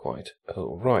be quite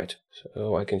alright.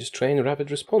 So I can just train rapid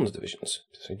response divisions.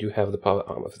 So I do have the power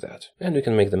armor for that. And we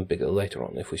can make them bigger later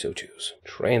on if we so choose.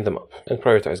 Train them up. And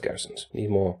prioritize garrisons.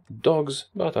 Need more dogs,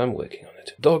 but I'm working on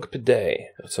it. Dog per day.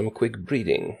 That's some quick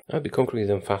breeding. I'd be conquering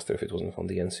them faster if it wasn't from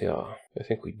the NCR. I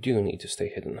think we do need to stay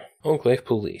hidden. Enclave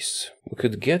Police. We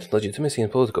could get legitimacy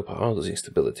and political power, losing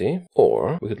stability.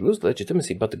 Or we could lose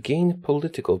legitimacy but gain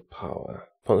political power.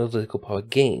 Political power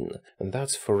gain. And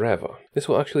that's forever. This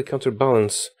will actually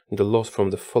counterbalance the loss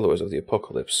from the followers of the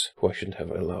apocalypse, who I shouldn't have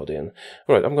allowed in.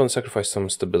 Alright, I'm going to sacrifice some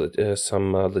stability,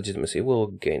 some legitimacy. We'll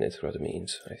gain it through other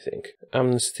means, I think.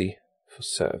 Amnesty for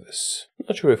service.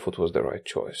 Not sure if it was the right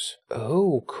choice.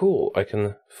 Oh, cool. I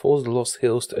can force the Lost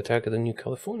Hills to attack the New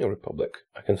California Republic.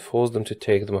 I can force them to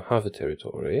take the Mojave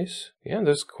territories. Yeah,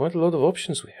 there's quite a lot of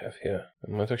options we have here.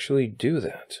 I might actually do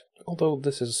that. Although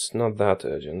this is not that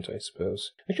urgent, I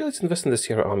suppose. Actually, let's invest in the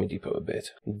Sierra Army Depot a bit.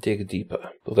 Dig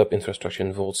deeper. Build up infrastructure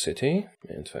in Vault City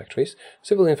and factories.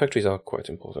 Civilian factories are quite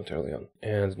important early on.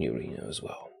 And New Reno as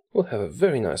well. We'll have a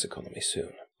very nice economy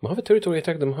soon. Mojave territory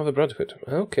attacked the Mojave Brotherhood.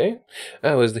 Okay.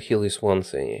 Oh, it's the Helios 1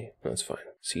 thingy. That's fine.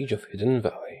 Siege of Hidden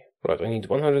Valley. Right, I need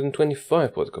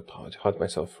 125 political power to hide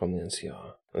myself from the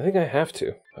NCR. I think I have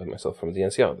to hide myself from the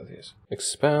NCR, that is.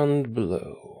 Expand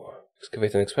below.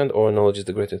 Excavate and expand, or knowledge is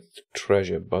the greatest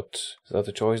treasure, but is that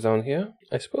a choice down here?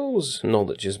 I suppose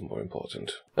knowledge is more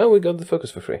important. Oh, we got the focus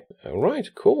for free.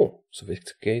 Alright, cool.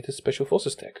 Sophisticated Special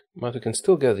Forces tech. But we can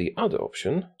still get the other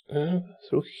option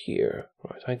through here.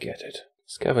 Right, I get it.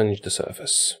 Scavenge the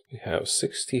surface. We have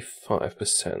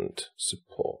 65%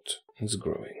 support. It's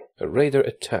growing. A raider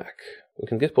attack. We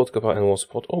can get political power and war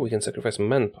support, or we can sacrifice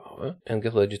manpower and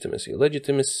get legitimacy.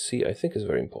 Legitimacy, I think, is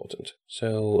very important.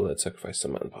 So let's sacrifice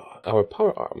some manpower. Our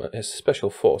power armor is special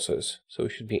forces, so we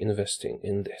should be investing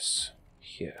in this.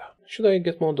 Here. Should I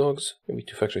get more dogs? Maybe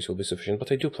 2 factories will be sufficient,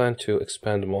 but I do plan to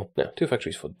expand more. Now, 2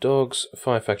 factories for dogs,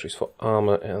 5 factories for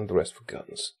armor, and the rest for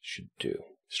guns. Should do.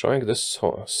 Strike the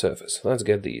surface. Let's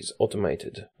get these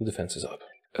automated defenses up.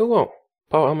 Oh wow.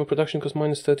 Power armor production costs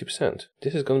minus 30%.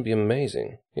 This is gonna be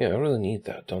amazing. Yeah, I really need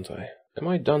that, don't I? Am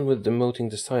I done with demoting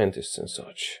the scientists and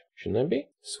such? Shouldn't I be?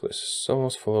 Swiss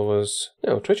source followers.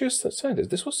 No, treacherous scientists.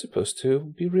 This was supposed to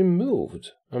be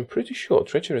removed. I'm pretty sure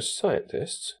treacherous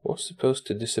scientists was supposed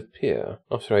to disappear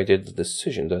after I did the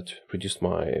decision that reduced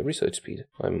my research speed.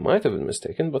 I might have been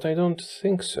mistaken, but I don't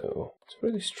think so. It's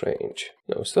really strange.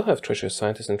 No, we still have treacherous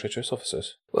scientists and treacherous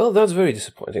officers. Well, that's very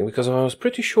disappointing, because I was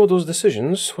pretty sure those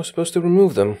decisions were supposed to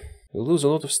remove them. We'll lose a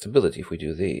lot of stability if we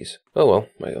do these. Oh well,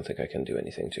 I don't think I can do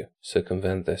anything to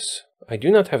circumvent this. I do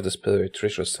not have the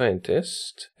spiritual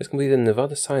scientist. It's completed in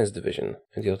Nevada Science Division.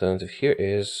 And the alternative here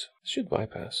is... This should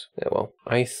bypass. Yeah, well,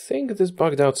 I think this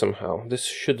bugged out somehow. This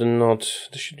should be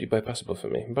bypassable for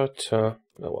me, but, oh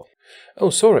well. Oh,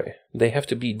 sorry. They have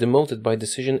to be demoted by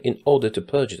decision in order to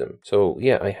purge them. So,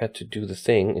 yeah, I had to do the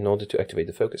thing in order to activate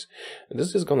the focus.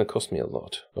 This is gonna cost me a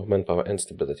lot of manpower and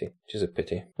stability, which is a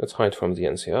pity. Let's hide from the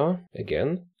NCR.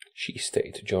 Again. She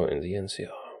State, join the NCR.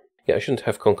 Yeah, I shouldn't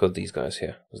have conquered these guys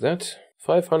here. Was that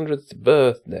 500th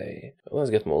birthday? Well, let's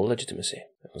get more legitimacy.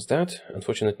 Was that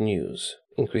unfortunate news?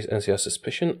 Increase NCR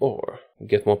suspicion, or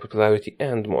get more popularity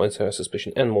and more NCR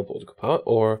suspicion and more political power,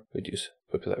 or reduce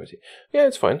popularity. Yeah,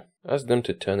 it's fine. Ask them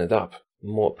to turn it up.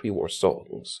 More pre-war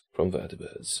songs from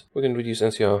vertebrates. We can reduce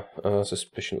NCR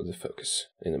suspicion with the focus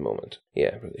in a moment.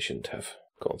 Yeah, really shouldn't have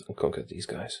conquered these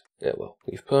guys. Yeah, well,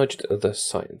 we've purged the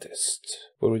scientists.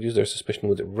 We'll reduce their suspicion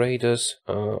with the raiders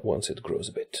once it grows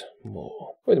a bit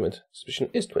more. Wait a minute, suspicion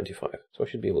is 25, so I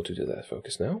should be able to do that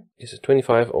focus now. Is it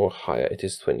 25 or higher? It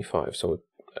is 25, so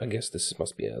I guess this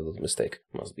must be a little mistake.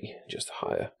 Must be just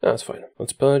higher. That's fine.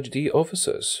 Let's purge the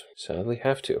officers. Sadly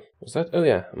have to. Was that? Oh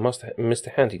yeah, missed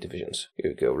the handy divisions. Here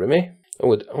we go, Remy. Oh,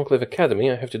 with Enclave Academy,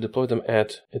 I have to deploy them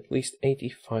at least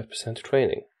 85%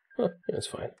 training. Huh, that's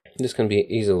fine. This can be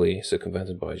easily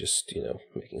circumvented by just,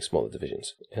 making smaller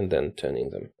divisions and then turning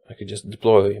them. I could just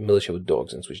deploy militia with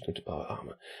dogs and switch them to power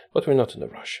armor, but we're not in a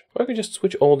rush. Or I could just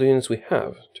switch all the units we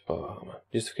have to power armor.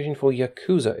 Justification for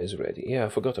Yakuza is ready. Yeah, I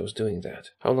forgot I was doing that.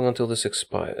 How long until this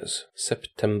expires?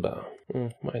 September.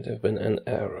 Might have been an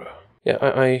error. Yeah,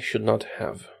 I should not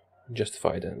have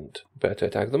justified and prepared to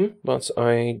attack them, but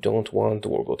I don't want the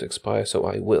war goal to expire, so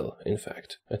I will, in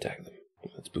fact, attack them.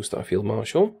 Let's boost our field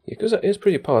marshal. Yakuza is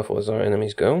pretty powerful as our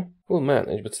enemies go. We'll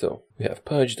manage, but still. We have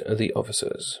purged the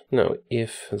officers. Now,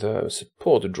 if the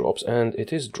support drops, and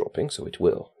it is dropping, so it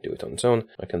will do it on its own,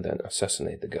 I can then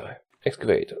assassinate the guy.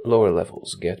 Excavate, lower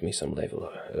levels, get me some laser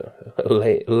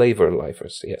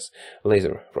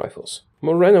rifles.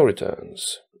 Moreno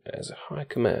returns as a high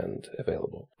command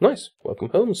available. Nice. Welcome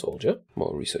home, soldier.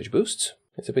 More research boosts.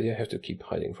 It's a pity I have to keep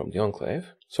hiding from the Enclave.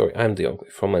 Sorry, I'm the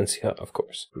Enclave, from NCR, of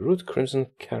course. Route Crimson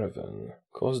Caravan.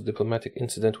 Cause diplomatic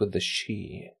incident with the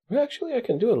Shi. Well, actually, I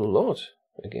can do a lot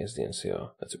against the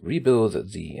NCR. Let's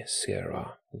rebuild the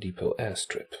Sierra Depot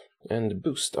airstrip. And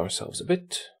boost ourselves a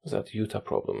bit. What's that Utah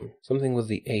problem? Something with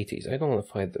the 80s. I don't want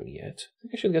to fight them yet. I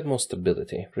think I should get more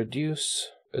stability. Reduce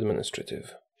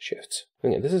administrative shifts.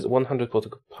 Again, this is 100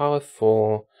 political power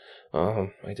for...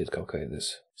 I did calculate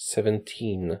this.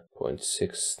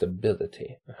 17.6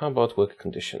 stability. How about work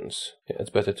conditions? Yeah, it's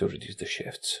better to reduce the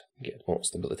shifts. Get more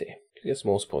stability. Get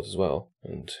some more support as well,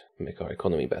 and make our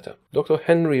economy better. Dr.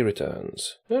 Henry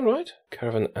returns. Alright.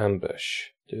 Caravan ambush.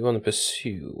 Do we want to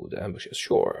pursue the ambushes?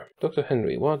 Sure. Dr.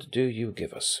 Henry, what do you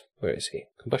give us? Where is he?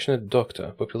 Compassionate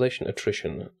doctor. Population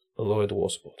attrition. Lowered war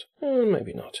support.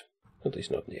 Maybe not. At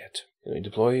least not yet. Can we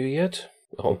deploy you yet?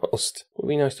 Almost. It would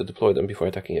be nice to deploy them before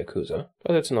attacking Yakuza,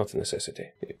 but it's not a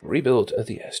necessity. Rebuild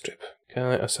the airstrip. Can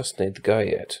I assassinate the guy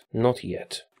yet? Not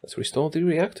yet. Let's restore the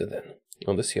reactor then,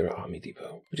 on the Sierra Army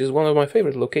Depot, which is one of my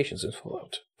favorite locations in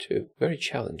Fallout 2. Very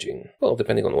challenging. Well,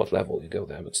 depending on what level you go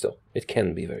there, but still, it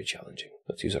can be very challenging.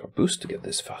 Let's use our boost to get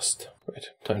this fast. Right,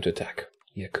 time to attack.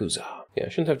 Yakuza. Yeah, I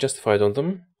shouldn't have justified on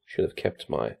them. Should have kept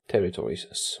my territories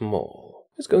small.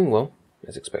 It's going well.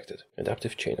 As expected.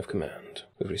 Adaptive chain of command.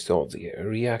 We've restored the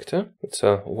reactor. Let's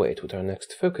wait with our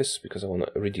next focus, because I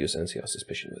want to reduce NCR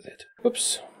suspicion with it.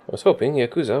 Whoops. I was hoping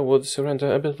Yakuza would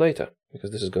surrender a bit later,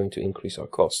 because this is going to increase our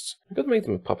costs. I could make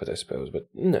them a puppet, I suppose, but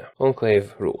no.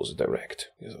 Enclave rules direct.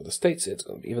 Because of the states, it's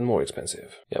going to be even more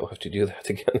expensive. Yeah, we'll have to do that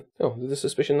again. Oh, did the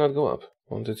suspicion not go up?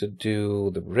 Wanted to do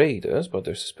the raiders, but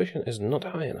their suspicion is not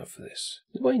high enough for this.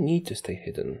 Do I need to stay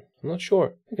hidden? I'm not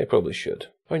sure. I think I probably should.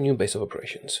 Our new base of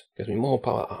operations. Get me more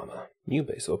power armor. New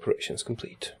base of operations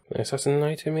complete. Can I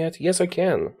assassinate him yet? Yes, I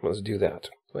can. Let's do that.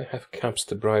 Do I have caps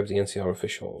to bribe the NCR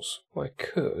officials? Well, I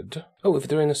could. Oh, if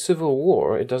they're in a civil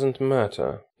war, it doesn't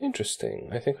matter. Interesting.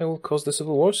 I think I will cause the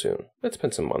civil war soon. Let's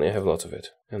spend some money, I have lots of it.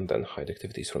 And then hide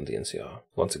activities from the NCR.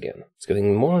 Once again. It's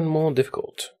getting more and more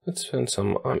difficult. Let's spend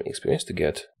some army experience to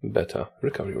get better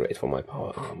recovery rate for my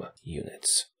power armor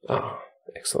units.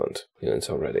 Excellent. Units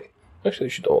are ready. Actually,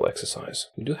 you should all exercise.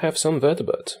 We do have some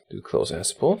vertebrates. Do close air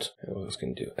support. And what else can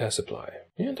you do? Air supply.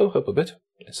 Yeah, that'll help a bit.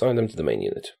 Assign them to the main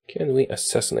unit. Can we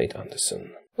assassinate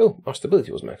Anderson? Oh, our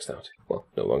stability was maxed out. Well,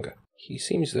 no longer. He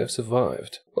seems to have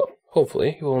survived. Well,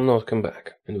 hopefully he will not come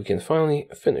back. And we can finally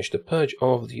finish the purge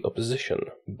of the opposition.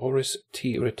 Boris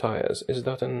T. retires. Is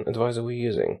that an advisor we're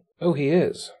using? Oh, he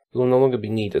is. We will no longer be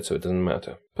needed, so it doesn't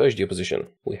matter. Purge the opposition.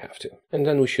 We have to. And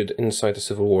then we should incite a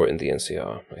civil war in the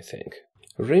NCR, I think.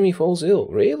 Remy falls ill.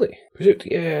 Really? Pursuit.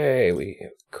 Yay! We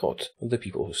caught the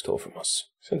people who stole from us.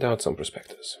 Send out some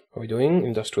prospectors. Are we doing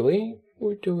industrially?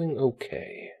 We're doing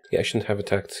okay. Yeah, I shouldn't have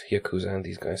attacked Yakuza and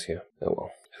these guys here. Oh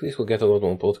well. At least we'll get a lot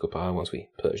more political power once we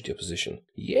purge the opposition.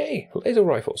 Yay! Laser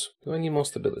rifles. Do I need more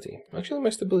stability? Actually, my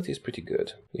stability is pretty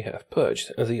good. We have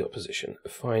purged the opposition.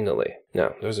 Finally.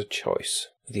 Now, there's a choice.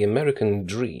 The American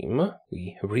dream.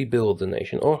 We rebuild the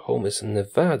nation. Our home is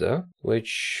Nevada,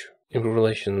 which improve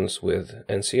relations with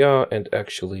NCR and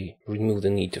actually remove the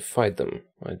need to fight them.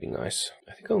 Might be nice.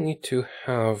 I think I'll need to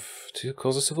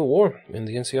cause a civil war in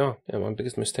the NCR. Yeah, my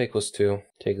biggest mistake was to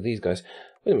take these guys.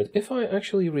 Wait a minute, if I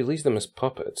actually release them as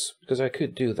puppets, because I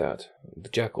could do that, the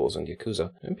Jackals and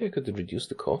Yakuza, maybe I could reduce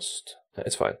the cost?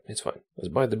 It's fine, it's fine. Let's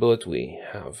bite the bullet. We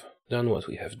have done what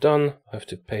we have done. I have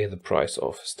to pay the price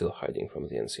of still hiding from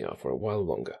the NCR for a while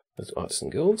longer. Let's do Artisan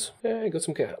Guilds. Yeah, I got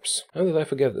some caps. How did I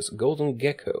forget this? Golden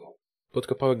Gecko.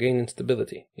 Political power gain and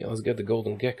stability. Yeah, let's get the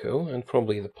Golden Gecko and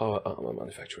probably the power armor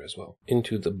manufacturer as well.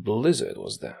 Into the Blizzard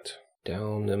was that.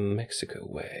 Down the Mexico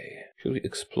way. Should we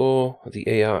explore the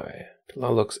AI?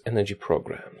 Tlaloc's energy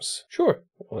programs. Sure.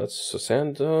 Let's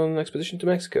send an expedition to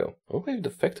Mexico. Enclave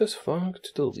defectors flagged to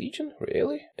the Legion?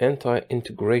 Really?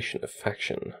 Anti-integration of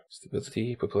faction.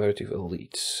 Stability, popularity of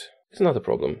elites. It's not a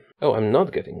problem. Oh, I'm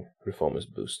not getting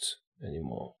reformist boosts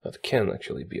anymore. That can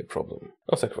actually be a problem.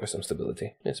 I'll sacrifice some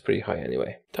stability. It's pretty high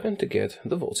anyway. Time to get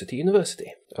the Vault City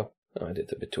University. Oh, I did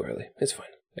it a bit too early. It's fine.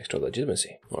 Extra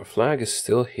legitimacy. Our flag is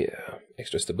still here.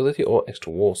 Extra stability or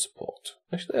extra war support.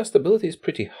 Actually, our stability is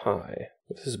pretty high.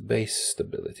 This is base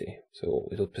stability, so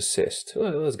it'll persist.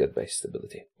 Well, let's get base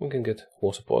stability. We can get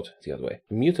war support the other way.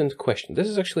 Mutant question. This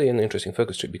is actually an interesting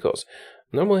focus tree because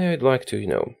normally I'd like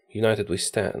to, united we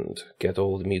stand, get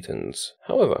all the mutants.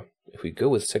 However, if we go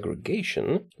with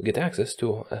segregation, we get access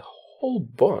to a whole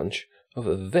bunch of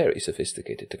very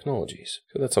sophisticated technologies.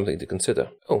 So that's something to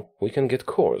consider. Oh, we can get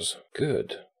cores.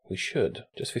 Good. We should.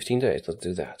 Just 15 days. Let's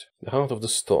do that. The Heart of the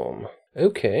Storm.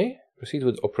 Okay. Proceed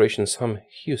with Operation Sam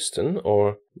Houston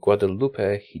or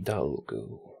Guadalupe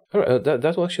Hidalgo. Alright,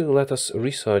 that will actually let us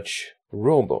research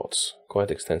robots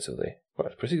quite extensively.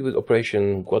 Alright, proceed with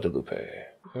Operation Guadalupe.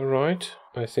 Alright,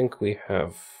 I think we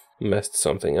have messed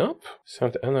something up.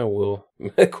 Santa Ana will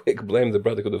quick blame the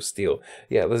Brotherhood of Steel.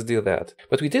 Yeah, let's do that.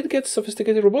 But we did get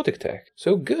sophisticated robotic tech,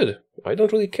 so good. I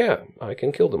don't really care. I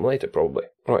can kill them later, probably.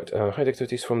 Right, hide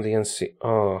activities from the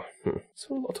NCR. It's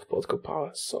a lot of political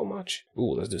power, so much.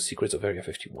 Ooh, let's do Secrets of Area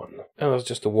 51. And that's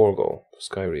just a war goal for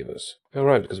Sky Reavers.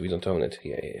 Alright, because we don't own it.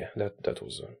 Yeah. That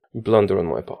was a blunder on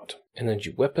my part.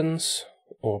 Energy weapons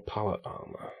or power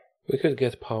armor. We could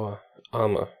get power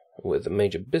armor with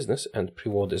major business and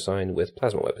pre-war design with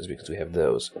plasma weapons because we have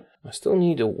those. I still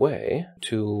need a way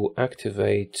to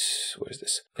activate, where is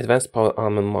this? Advanced Power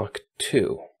Armor Mark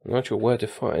II. I'm not sure where to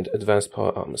find Advanced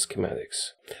Power Armor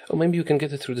schematics. Oh, maybe you can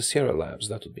get it through the Sierra Labs,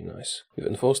 that would be nice. We've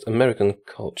enforced American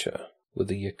culture with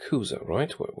the Yakuza,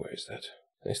 right? Where is that?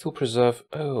 Can I still preserve?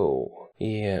 Oh,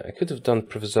 yeah, I could have done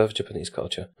preserve Japanese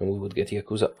culture, and we would get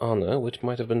Yakuza honor, which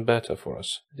might have been better for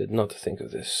us. I did not think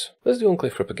of this. Let's do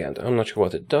Enclave propaganda. I'm not sure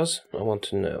what it does. I want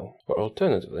to know. Or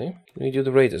alternatively, can we do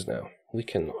the Raiders now? We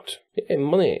cannot. Yay,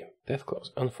 money! Death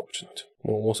clause. Unfortunate.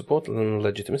 More war support and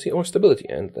legitimacy, or stability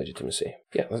and legitimacy.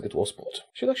 Yeah, let's get war support.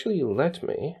 Should actually let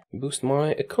me boost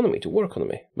my economy to war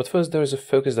economy. But first there is a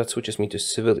focus that switches me to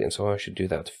civilian, so I should do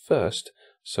that first,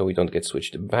 so we don't get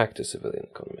switched back to civilian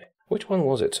economy. Which one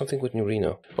was it? Something with New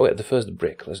Reno. Oh yeah, the first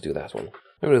brick. Let's do that one.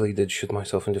 I really did shoot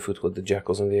myself in the foot with the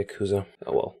Jackals and the Yakuza.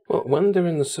 Oh well. Well, when they're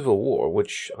in the civil war,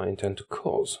 which I intend to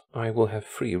cause, I will have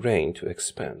free reign to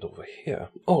expand over here.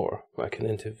 Or I can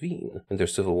intervene in their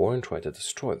civil war and try to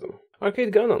destroy them.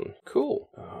 Arcade Gunnon. Cool.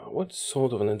 What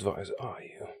sort of an advisor are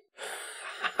you?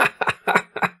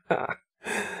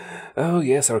 Oh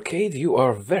yes, Arcade, you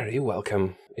are very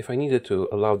welcome. If I needed to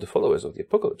allow the followers of the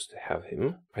Apocalypse to have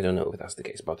him, I don't know if that's the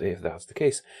case, but if that's the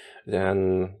case,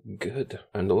 then good.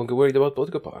 I'm no longer worried about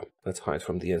political power. Let's hide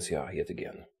from the NCR yet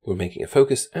again. We're making a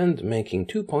focus and making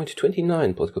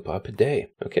 2.29 political power per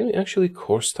day. Now, can we actually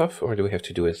core stuff, or do we have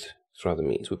to do it through other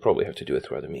means? We probably have to do it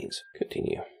through other means.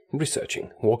 Continue.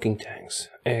 Researching. Walking tanks.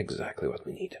 Exactly what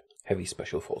we need. Heavy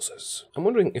special forces. I'm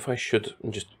wondering if I should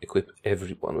just equip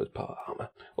everyone with power armor.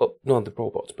 Well, not the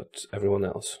robots, but everyone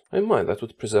else. I might, that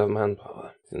would preserve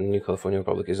manpower. The New California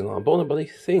Republic is in our border, but I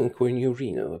think we're New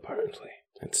Reno, apparently.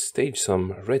 and stage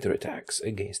some raider attacks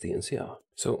against the NCR.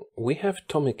 So we have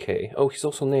Tommy K. Oh, he's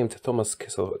also named Thomas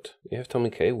Kesselwood. We have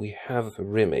Tommy K. We have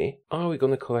Remy. Are we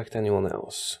gonna collect anyone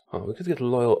else? Oh, we could get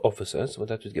loyal officers, but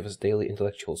that would give us daily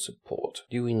intellectual support.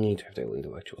 Do we need to have daily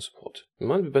intellectual support? We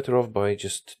might be better off by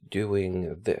just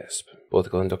doing this.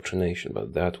 Political indoctrination,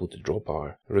 but that would drop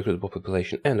our recruitable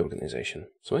population and organization.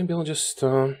 So maybe I'll just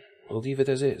leave it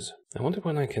as is. I wonder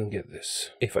when I can get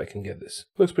this. If I can get this.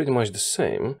 Looks pretty much the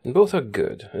same, and both are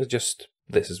good. It's just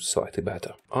this is slightly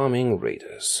better. Arming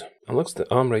raiders. Unlocks the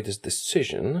arm raiders'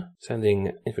 decision,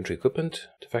 sending infantry equipment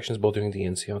to factions bordering the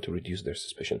NCR to reduce their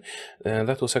suspicion.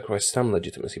 That will sacrifice some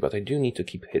legitimacy, but I do need to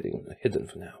keep hidden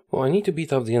for now. Well, I need to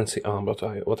beat up the NCR,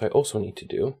 but what I also need to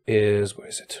do is... where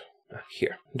is it?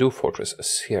 Here. Do Fortress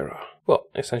Sierra. Well,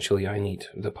 essentially I need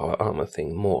the power armor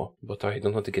thing more, but I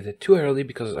don't want to get it too early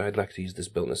because I'd like to use this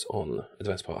bonus on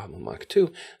Advanced Power Armor Mark II,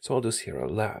 so I'll do Sierra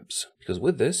Labs. Because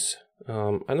with this,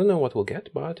 I don't know what we'll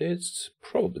get, but it's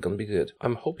probably gonna be good.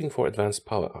 I'm hoping for Advanced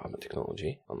Power Armor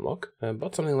Technology unlock,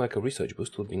 but something like a research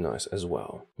boost would be nice as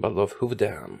well. Battle of Hoover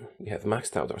Dam. We have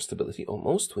maxed out our stability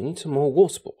almost. We need some more war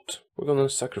support. We're gonna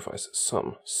sacrifice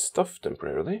some stuff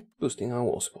temporarily, boosting our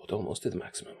war support almost to the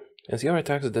maximum. NCR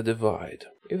attacks the Divide.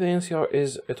 If the NCR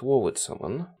is at war with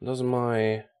someone, does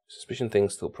my suspicion thing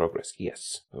still progress?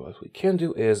 Yes. So what we can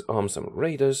do is arm some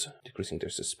raiders, decreasing their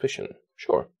suspicion.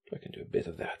 Sure, I can do a bit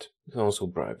of that. We can also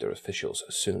bribe their officials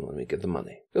soon when we get the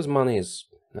money. Because money is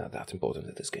not that important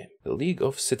in this game. The League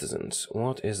of Citizens.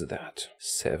 What is that?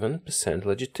 7%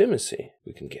 legitimacy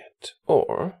we can get.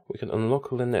 Or we can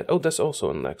unlock Lynette. Oh, that's also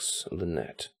unlocks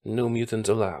Lynette. No mutants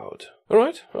allowed.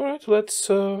 Alright, let's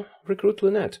recruit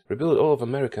Lynette. Rebuild all of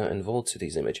America and Vault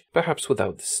City's image. Perhaps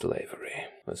without the slavery.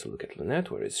 Let's look at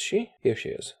Lynette. Where is she? Here she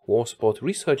is. War support,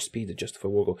 research speed, justify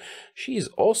war goal. She is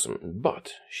awesome,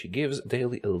 but she gives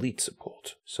daily elite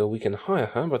support. So we can hire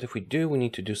her, but if we do, we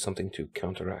need to do something to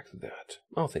counteract that.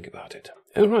 I'll think about it.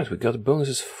 Alright, we got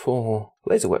bonuses for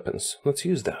laser weapons. Let's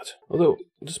use that. Although,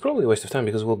 it's probably a waste of time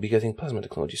because we'll be getting plasma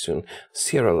technology soon.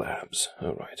 Sierra Labs.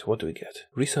 Alright, what do we get?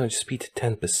 Research speed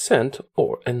 10%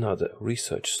 or another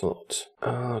research slot.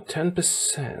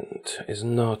 10% is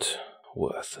not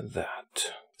worth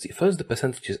that. See, first the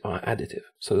percentages are additive.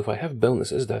 So if I have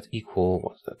bonuses that equal,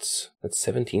 what, that's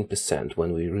 17%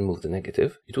 when we remove the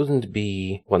negative. It wouldn't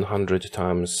be 100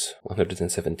 times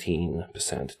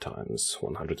 117% times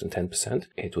 110%.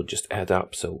 It would just add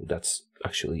up, so that's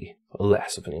actually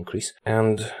less of an increase.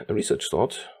 And a research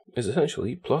slot is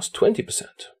essentially plus 20%,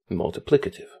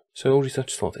 multiplicative. So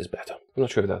research slot is better. I'm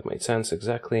not sure if that made sense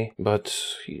exactly, but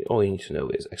all you need to know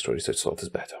is extra research slot is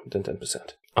better than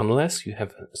 10%. Unless you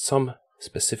have some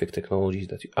specific technologies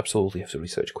that you absolutely have to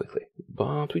research quickly.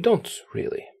 But we don't,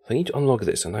 really. I need to unlock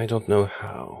this, and I don't know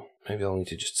how. Maybe I'll need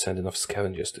to just send enough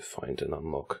scavengers to find an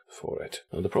unlock for it.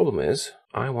 Now, the problem is,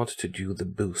 I want to do the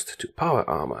boost to power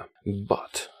armor,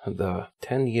 but the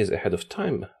 10 years ahead of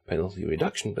time penalty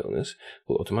reduction bonus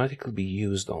will automatically be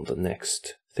used on the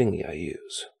next thingy I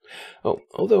use. Oh,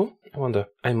 although, I wonder,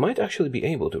 I might actually be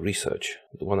able to research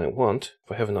the one I want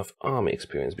if I have enough army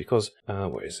experience, because,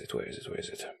 where is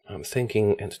it? I'm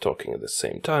thinking and talking at the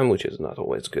same time, which is not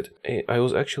always good. I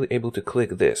was actually able to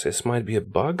click this. This might be a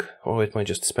bug, or it might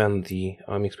just spend the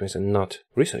army experience and not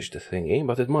research the thingy,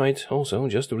 but it might also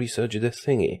just research the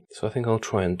thingy. So I think I'll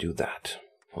try and do that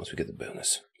once we get the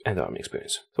bonus and army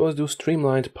experience. So let's do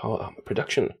streamlined power armor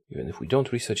production. Even if we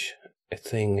don't research a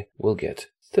thing, we'll get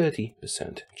 30%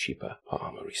 cheaper power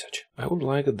armor research. I would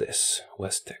like this,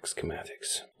 West Tech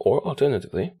schematics, or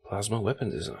alternatively, plasma weapon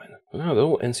design. Now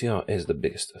though, NCR is the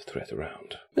biggest threat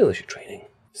around. Militia training,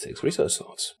 6 research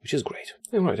slots, which is great.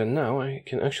 Alright, and now I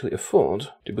can actually afford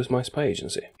to boost my spy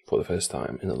agency for the first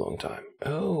time in a long time.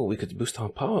 Oh, we could boost our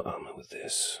power armor with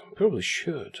this. Probably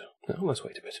should. Now, let's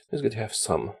wait a bit. It's good to have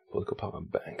some political power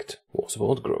banked. War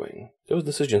support growing. Those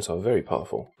decisions are very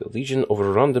powerful. The Legion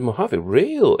overrun the Mojave.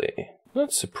 Really?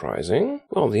 That's surprising.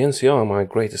 Well, the NCR, my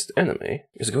greatest enemy,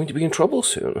 is going to be in trouble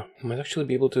soon. I might actually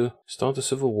be able to start a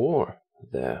civil war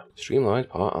there. Streamlined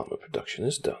power armor production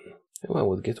is done. Well,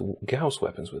 we'll get Gauss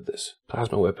weapons with this.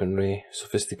 Plasma weaponry,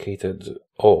 sophisticated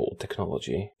all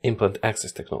technology, implant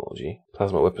access technology,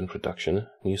 plasma weapon production,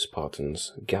 new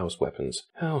Spartans, Gauss weapons.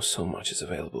 How so much is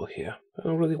available here? I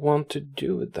don't really want to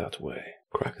do it that way.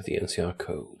 Crack the NCR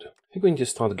code. I think we need to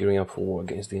start gearing up for war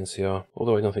against the NCR,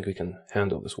 although I don't think we can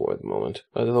handle this war at the moment.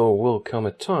 But there will come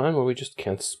a time where we just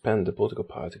can't spend the political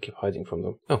power to keep hiding from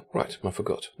them. Oh, right, I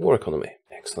forgot. War economy.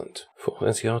 Excellent. For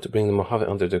NCR to bring the Mojave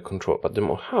under their control, but the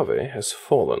Mojave has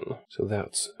fallen, so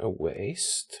that's a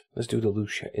waste. Let's do the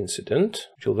Lucia incident,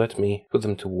 which will let me put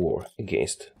them to war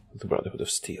against The Brotherhood of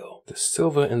Steel. The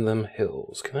silver in them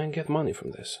hills. Can I get money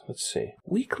from this? Let's see.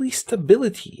 Weekly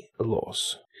stability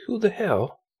loss. Who the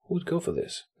hell would go for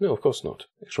this? No, of course not.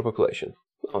 Extra population.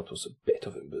 Well, it was a bit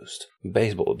of a boost.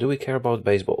 Baseball. Do we care about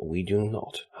baseball? We do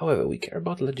not. However, we care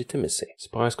about legitimacy.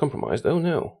 Spies compromised? Oh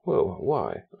no. Whoa,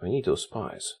 why? I need those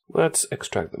spies. Let's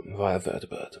extract them via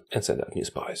vertibird and send out new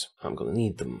spies. I'm gonna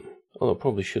need them. Although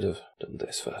probably should have done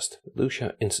this first.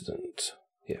 Lucia incident.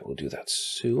 Yeah, we'll do that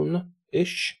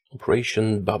soon-ish.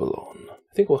 Operation Babylon.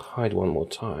 I think we'll hide one more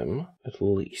time, at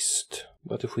least.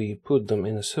 But if we put them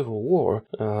in a civil war,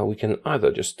 we can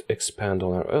either just expand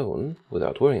on our own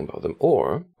without worrying about them,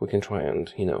 or we can try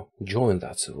and, join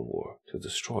that civil war to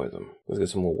destroy them. Let's get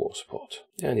some more war support.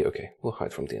 And yeah, okay, we'll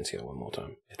hide from the NCR one more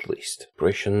time, at least.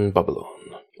 Operation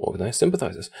Babylon. Organized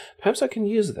sympathizers. Perhaps I can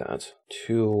use that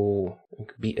to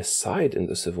be a side in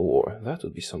the civil war. That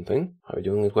would be something. How are we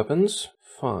doing with weapons?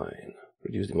 Fine.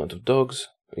 Reduce the amount of dogs.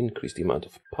 Increase the amount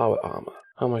of power armor.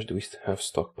 How much do we have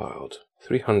stockpiled?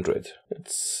 300.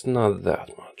 It's not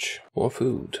that much. More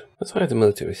food. Let's hire the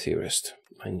military theorist.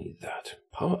 I need that.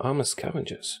 Power armor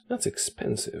scavengers. That's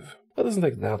expensive. That doesn't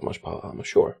take that much power armor,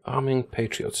 sure. Arming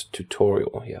Patriots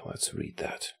tutorial. Yeah, let's read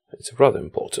that. It's rather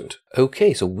important.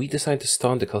 Okay, so we decide to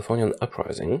start the Californian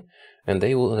uprising, and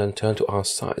they will then turn to our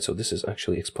side. So this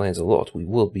actually explains a lot. We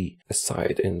will be a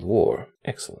side in the war.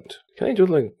 Excellent. Can I do it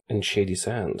like in Shady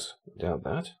Sands? Doubt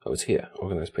that. Oh, it's here.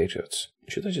 Organized Patriots.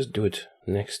 Should I just do it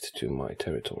next to my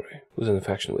territory? Who's in a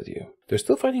faction with you? They're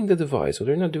still fighting the Divide, so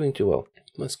they're not doing too well.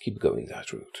 Let's keep going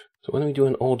that route. So when we do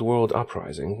an old world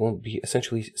uprising, we'll be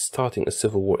essentially starting a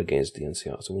civil war against the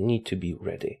NCR, so we need to be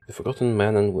ready. The Forgotten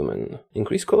Men and Women.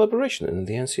 Increase collaboration in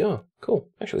the NCR. Cool.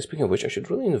 Actually, speaking of which, I should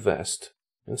really invest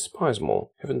in spies more.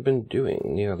 Haven't been doing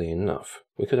nearly enough.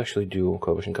 We could actually do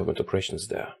coalition government operations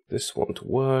there. This won't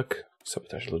work.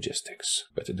 Sabotage logistics.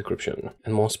 Better decryption.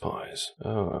 And more spies.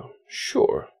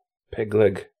 Sure.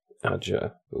 Pegleg.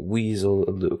 Adja, Weasel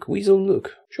Luke. Weasel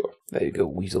Luke, sure. There you go,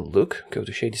 Weasel Luke. Go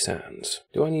to Shady Sands.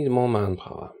 Do I need more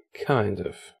manpower? Kind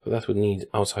of. But that would need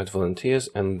outside volunteers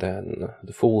and then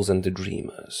the Fools and the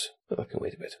Dreamers. But I can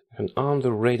wait a bit. I can arm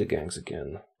the raider gangs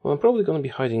again. Well, I'm probably going to be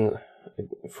hiding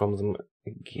from them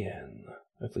again.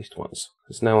 At least once.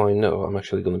 Because now I know I'm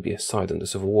actually going to be a side in the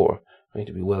Civil War. I need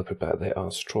to be well prepared. They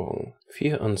are strong.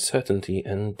 Fear, uncertainty,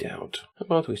 and doubt. How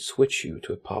about we switch you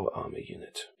to a power armor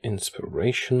unit?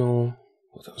 Inspirational.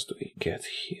 What else do we get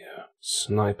here?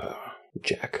 Sniper.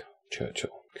 Jack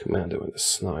Churchill. Commando and the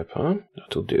sniper.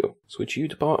 That'll do. Switch you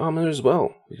to power armor as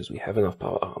well, because we have enough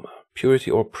power armor. Purity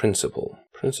or principle.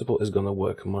 Principle is gonna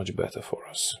work much better for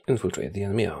us. Infiltrate the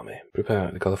enemy army.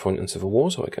 Prepare the Californian Civil War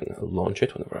so I can launch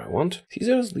it whenever I want.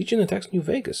 Caesar's Legion attacks New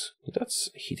Vegas. That's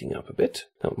heating up a bit.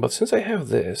 Now, but since I have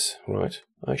this, right,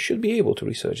 I should be able to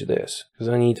research this. Because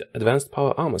I need advanced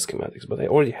power armor schematics, but I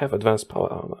already have advanced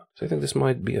power armor. So I think this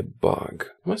might be a bug.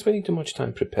 Am I spending too much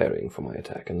time preparing for my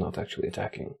attack and not actually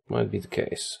attacking? Might be the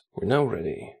case. We're now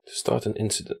ready to start an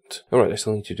incident. Alright, I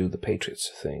still need to do the Patriots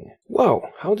thing.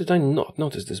 Wow, how did I not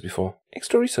notice this before?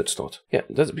 Extra research slot. Yeah,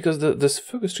 that's because this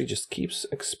focus tree just keeps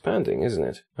expanding, isn't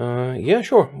it? Yeah,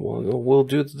 sure. We'll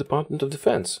do the Department of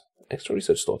Defense. Extra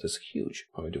research slot is huge.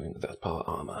 How are we doing with that power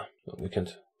armor? Well, we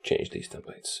can't change these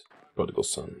templates. Prodigal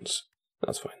Sons.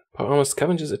 That's fine. Power armor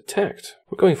scavengers attacked.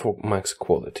 We're going for max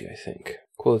quality, I think.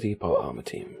 Quality power armor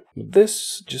team.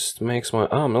 This just makes my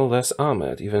armor less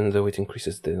armored, even though it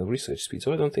increases the research speed,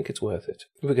 so I don't think it's worth it.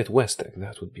 If we get Westec,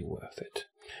 that would be worth it.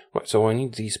 Right, so I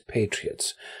need these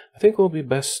Patriots. I think we'll be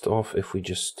best off if we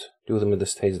just do them in the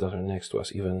states that are next to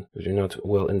us, even if they're not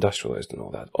well industrialized and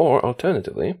all that. Or,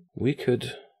 alternatively, we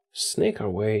could snake our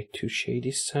way to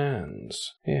Shady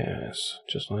Sands. Yes,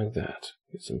 just like that.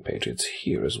 Get some Patriots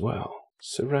here as well.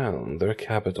 Surround their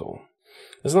capital.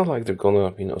 It's not like they're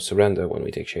gonna, surrender when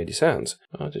we take Shady Sands,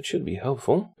 but it should be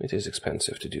helpful. It is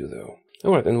expensive to do, though.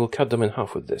 Alright, and we'll cut them in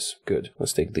half with this. Good.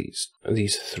 Let's take these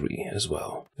three as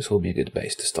well. This will be a good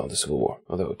base to start the Civil War.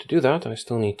 Although, to do that, I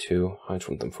still need to hide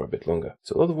from them for a bit longer.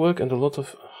 It's a lot of work and a lot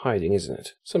of hiding, isn't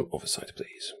it? Some oversight,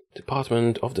 please.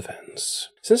 Department of Defense.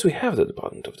 Since we have the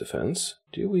Department of Defense,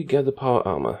 do we get the power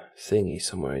armor thingy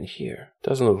somewhere in here?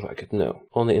 Doesn't look like it, no.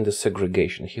 Only in the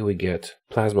segregation. Here we get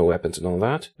plasma weapons and all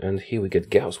that, and here we get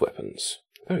Gauss weapons.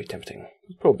 Very tempting.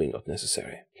 Probably not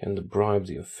necessary. Can bribe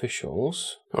the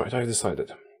officials. Alright, I've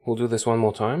decided. We'll do this one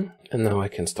more time, and now I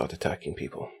can start attacking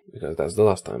people, because that's the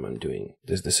last time I'm doing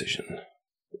this decision.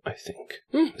 I think.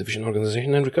 Division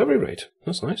organization and recovery rate.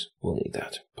 That's nice. We'll need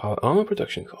that. Power armor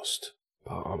production cost.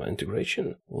 Power armor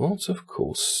integration. Lots of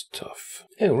cool stuff.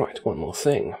 Oh, right, one more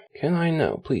thing. Can I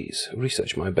now, please,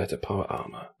 research my better power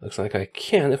armor? Looks like I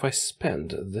can if I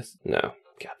spend this. No.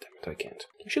 God damn it, I can't.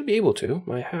 I should be able to.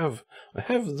 I have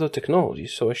the technology,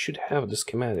 so I should have the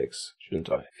schematics,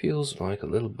 shouldn't I? Feels like a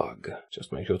little bug.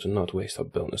 Just make sure to not waste our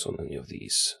bonus on any of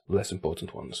these less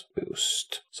important ones.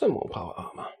 Boost. Some more power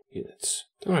armor units.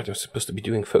 Alright, I'm supposed to be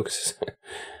doing focuses.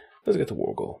 Let's get a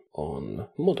war goal on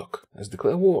Modok. Let's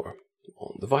declare war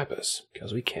on the Vipers,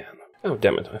 because we can. Oh,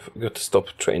 damn it, I forgot to stop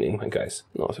training my guys.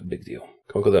 Not a big deal.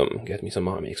 Conquer them, get me some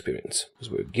army experience. Because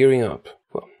we're gearing up.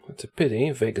 Well, it's a pity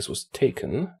Vegas was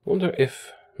taken. Wonder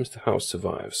if Mr. House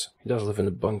survives. He does live in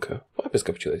a bunker. Vipers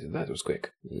capitulated, that was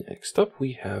quick. Next up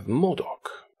we have Modok.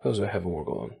 Those I have a war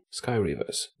goal on. Sky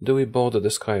Reavers. Do we bother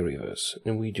the Sky Reavers?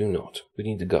 And we do not. We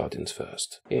need the Guardians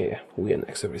first. Yeah, we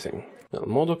annex everything. Now,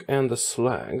 Modok and the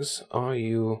Slags, are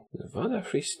you Nevada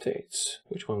Free States?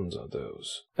 Which ones are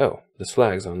those? Oh, the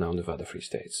Slags are now Nevada Free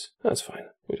States. That's fine.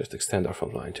 We just extend our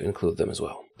front line to include them as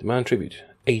well. Demand tribute.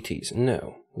 80s.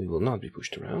 No, we will not be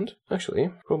pushed around.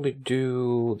 Actually, probably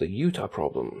do the Utah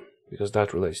problem, because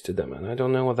that relates to them, and I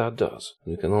don't know what that does.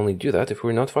 We can only do that if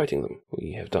we're not fighting them.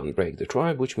 We have done break the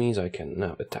tribe, which means I can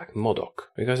now attack Modok.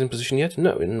 Are you guys in position yet?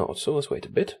 No, we're not, so let's wait a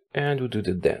bit. And we'll do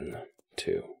the Den,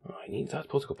 too. I need that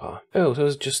political power. Oh, so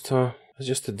it's just a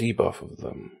debuff of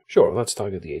them. Sure, let's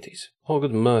target the 80s.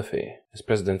 Holgood Murphy is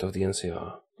president of the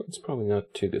NCR. That's probably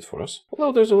not too good for us.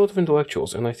 Although there's a lot of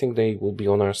intellectuals, and I think they will be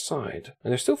on our side.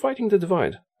 And they're still fighting the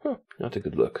divide. Huh, not a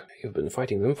good look. You've been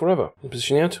fighting them forever. In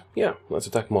position yet? Yeah, let's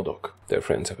attack Modok. Their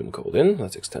friends have been called in,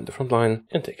 let's extend the front line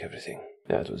and take everything.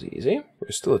 That was easy.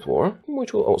 We're still at war,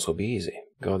 which will also be easy.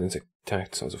 Guardians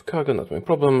attacked Sons of Kaga, not my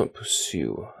problem.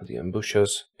 Pursue the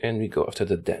ambushers, and we go after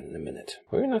the Den in a minute.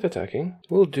 We're not attacking.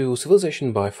 We'll do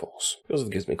Civilization by Force, because it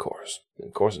gives me cores.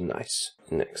 And cores are nice.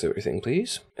 Next everything,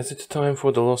 please. Is it time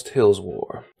for the Lost Hills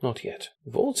War? Not yet.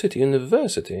 Vault City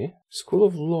University, School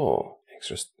of Law.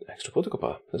 Extra political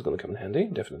power. That's going to come in handy,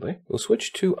 definitely. We'll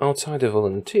switch to Outsider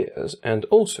Volunteers and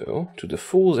also to the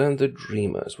Fools and the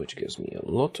Dreamers, which gives me a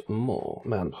lot more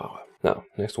manpower. Now,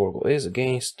 next war goal is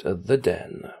against the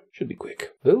Den. Should be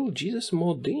quick. Little Jesus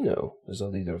Mordino is the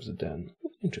leader of the Den.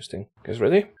 Interesting. Guys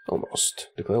ready? Almost.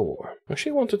 Declare war. I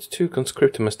actually wanted to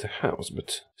conscript Mr. House,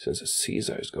 but since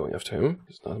Caesar is going after him,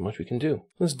 there's not much we can do.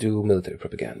 Let's do military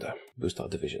propaganda. Boost our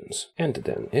divisions. And the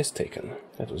Den is taken.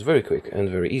 That was very quick and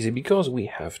very easy because we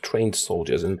have trained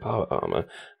soldiers in power armor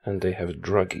and they have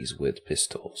druggies with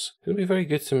pistols. It would be very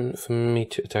good for me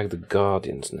to attack the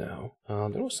Guardians now.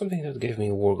 There was something that gave me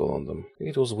a war goal on them. I think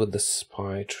it was with the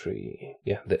spy tree.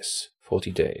 Yeah, this.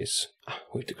 40 days.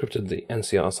 We've decrypted the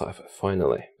NCR cipher,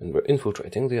 finally, and we're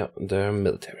infiltrating their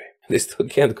military. They still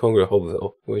can't conquer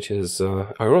Hopeville, which is,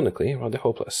 ironically, rather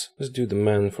hopeless. Let's do the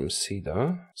man from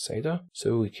Seda,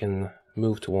 so we can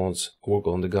move towards war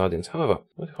goal on the Guardians. However,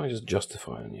 what if I just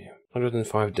justify on you?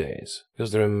 105 days,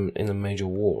 because they're in a major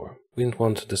war. We didn't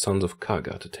want the Sons of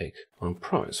Kaga to take our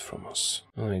prize from us.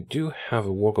 I do have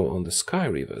a war goal on the Sky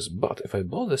Reavers, but if I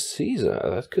bother Caesar,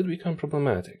 that could become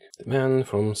problematic. The man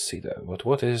from Seda. But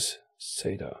what is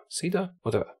Seda? Seda?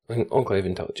 Whatever. Enclave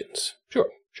Intelligence.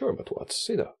 Sure, but what's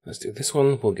Seda? Let's do this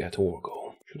one, we'll get a war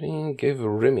goal. Should I give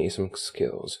Remy some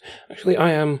skills? Actually,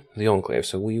 I am the Enclave,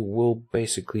 so we will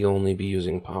basically only be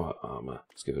using power armor.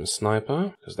 Let's give him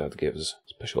Sniper, because that gives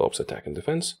Special Ops attack and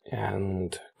defense.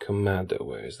 And Commander,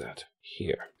 where is that?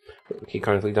 Here. He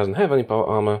currently doesn't have any power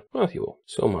armor, but he will.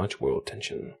 So much world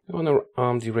tension. We want to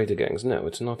arm the raider gangs. No,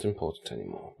 it's not important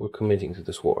anymore. We're committing to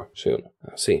this war soon.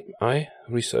 See, I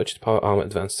researched power armor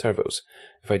advanced servos.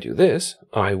 If I do this,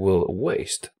 I will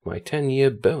waste my 10-year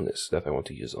bonus that I want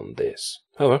to use on this.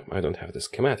 However, I don't have the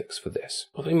schematics for this,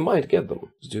 but I might get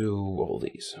them. Let's do all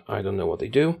these. I don't know what they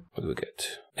do. What do we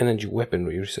get? Energy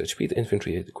weaponry research speed,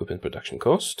 infantry equipment production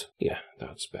cost. Yeah,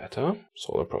 that's better.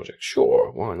 Solar project,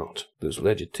 sure, why not? Lose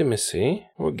legitimacy,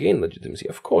 or gain legitimacy.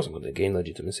 Of course I'm going to gain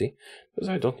legitimacy, because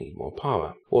I don't need more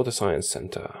power. Water Science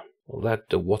Center. Let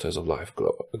the waters of life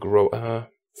flow.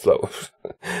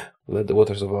 Let the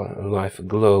waters of life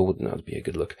glow would not be a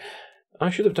good look. I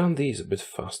should have done these a bit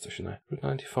faster, shouldn't I? Route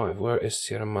 95, where is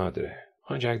Sierra Madre?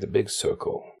 Hijack the big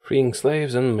circle. Freeing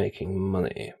slaves and making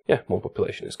money. Yeah, more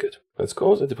population is good. Let's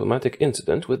cause a diplomatic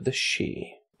incident with the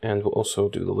Shi. And we'll also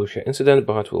do the Lucia incident,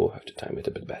 but we'll have to time it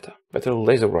a bit better. Better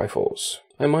laser rifles.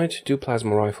 I might do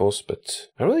plasma rifles, but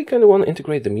I really kind of want to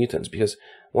integrate the mutants, because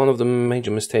one of the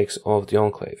major mistakes of the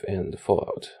Enclave in the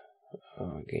Fallout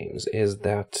games is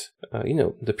that,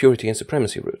 the purity and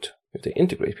supremacy route. If they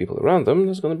integrate people around them,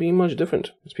 that's going to be much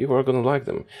different, because people are going to like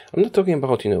them. I'm not talking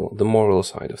about, the moral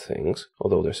side of things,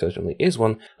 although there certainly is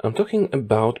one. I'm talking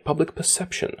about public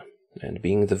perception. and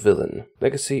being the villain.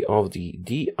 Legacy of the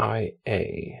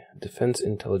DIA, Defense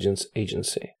Intelligence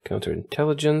Agency.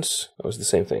 Counterintelligence, oh, it's the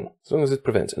same thing, as long as it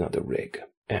prevents another rig.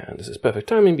 And this is perfect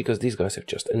timing because these guys have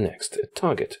just annexed a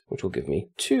target, which will give me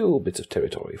 2 bits of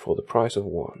territory for the price of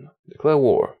 1. Declare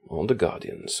war on the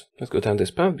Guardians. Let's go down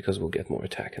this path because we'll get more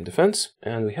attack and defense.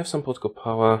 And we have some political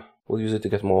power. We'll use it to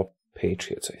get more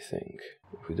patriots, I think,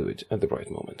 if we do it at the right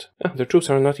moment. Their troops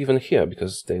are not even here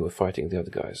because they were fighting the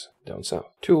other guys down south.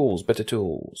 Tools, better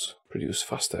tools. Produce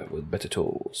faster with better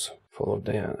tools. Follow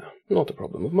Diana. Not a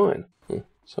problem of mine.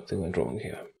 Something went wrong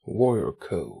here. Warrior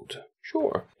code.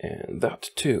 Sure. And that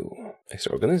too.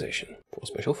 Extra organization for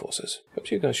special forces.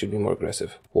 Perhaps you guys should be more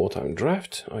aggressive. Wartime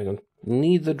draft. I don't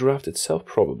need the draft itself,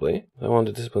 probably. I want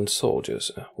the disciplined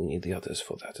soldiers. We'll need the others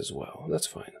for that as well. That's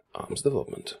fine. Arms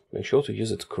development. Make sure to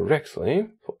use it correctly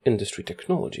for industry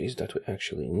technologies that we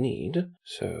actually need.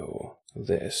 So,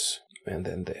 this. And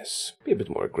then this. Be a bit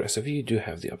more aggressive. You do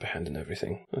have the upper hand in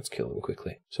everything. Let's kill them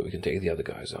quickly, so we can take the other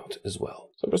guys out as well.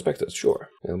 Some prospectors, sure.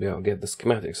 Maybe I'll get the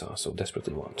schematics I so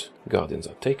desperately want. Guardians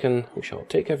are taken. We shall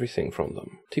take everything from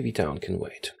them. TV Town can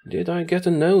wait. Did I get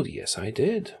a node? Yes, I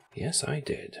did. Yes, I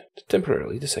did.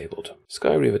 Temporarily disabled.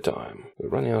 Sky River time. We're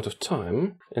running out of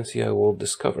time. NCI will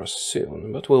discover us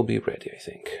soon, but we'll be ready, I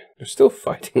think. They're still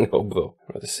fighting Hobville.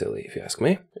 Rather silly, if you ask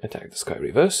me. Attack the Sky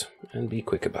Rivers, and be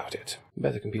quick about it.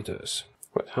 Better computers.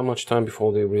 Right, how much time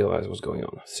before they realize what's going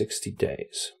on? 60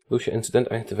 days. Lucia incident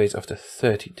activates after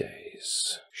 30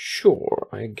 days. Sure,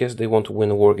 I guess they want to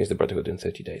win a war against the Brotherhood in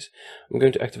 30 days. I'm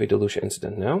going to activate the Lucia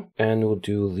incident now, and we'll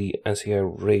do the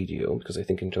NCI radio, because I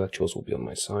think intellectuals will be on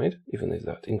my side, even if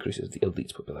that increases the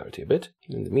elite's popularity a bit.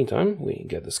 In the meantime, we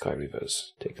get the Sky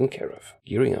Rivers taken care of.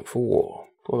 Gearing up for war.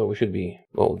 Although we should be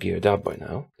all geared up by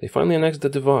now. They finally annexed the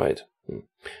Divide. At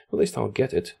least I'll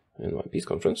get it in my peace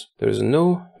conference. There is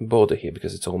no border here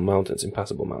because it's all mountains,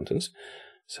 impassable mountains.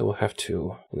 So we'll have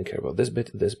to only care about this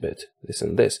bit, this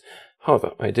and this.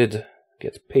 However, I did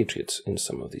get patriots in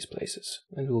some of these places,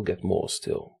 and we'll get more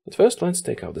still. But first, let's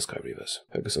take out the Sky Rivers.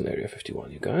 Focus on Area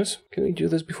 51, you guys. Can we do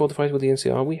this before the fight with the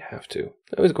NCR? We have to.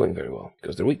 That is going very well,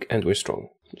 because they're weak and we're strong.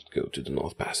 Let's go to the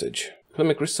North Passage.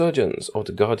 Economic resurgence of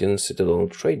the Guardian Citadel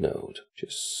trade node, which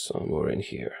is somewhere in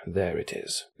here. There it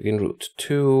is. Begin route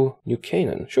to New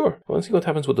Canaan. Sure. I want to see what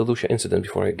happens with the Lucia incident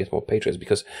before I get more patriots,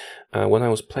 because when I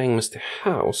was playing Mr.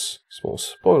 House, small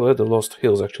spoiler, the Lost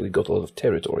Hills actually got a lot of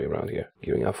territory around here.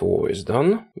 Gearing up for war is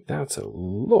done. That's a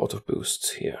lot of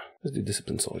boosts here. Let's do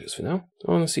disciplined soldiers for now.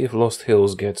 I want to see if Lost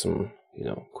Hills get some,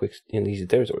 quick and easy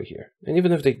territory here. And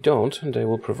even if they don't, they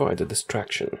will provide a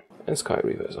distraction. And Sky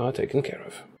Rivers are taken care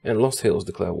of. And Lost Hills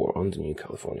declare war on the New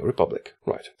California Republic.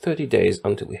 Right, 30 days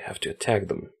until we have to attack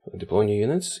them. Deploy new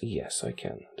units? Yes, I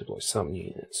can. Deploy some new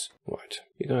units. Right,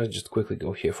 you guys just quickly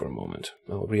go here for a moment.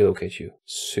 I'll relocate you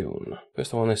soon.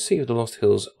 First I want to see if the Lost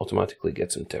Hills automatically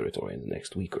get some territory in the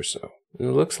next week or so. And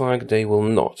it looks like they will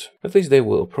not. At least they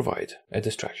will provide a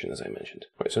distraction, as I mentioned.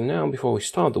 Right, so now before we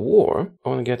start the war, I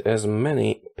want to get as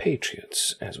many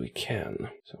patriots as we can.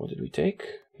 So what did we take?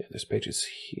 Yeah, there's patriots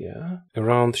here.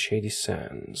 Around Shady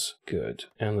Sands. Good.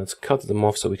 And let's cut them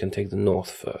off so we can take the north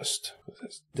first.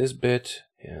 There's this bit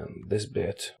and this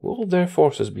bit. Will their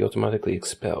forces be automatically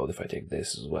expelled if I take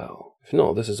this as well? If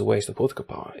not, this is a waste of political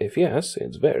power. If yes,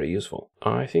 it's very useful.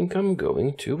 I think I'm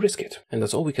going to risk it. And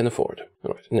that's all we can afford.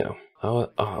 Alright, now, our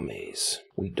armies.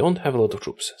 We don't have a lot of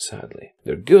troops, sadly.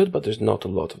 They're good, but there's not a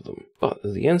lot of them. But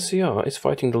the NCR is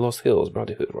fighting the Lost Hills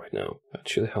Brotherhood right now. That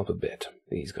should help a bit.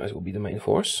 These guys will be the main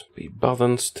force. Be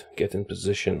balanced, get in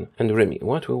position. And Remy,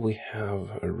 what will we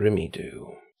have Remy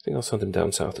do? I think I'll send him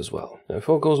down south as well. Now, if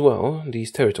all goes well,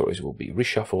 these territories will be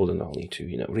reshuffled and I'll need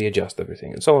to, readjust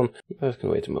everything and so on. That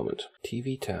can wait a moment.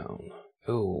 TV Town.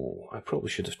 Oh, I probably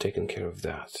should have taken care of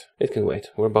that. It can wait.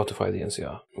 We're about to fight the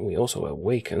NCR. We also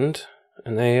awakened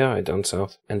an AI down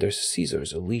south, and there's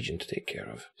Caesar's a legion to take care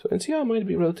of. So NCR might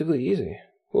be relatively easy.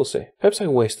 We'll see. Perhaps I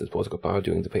wasted political power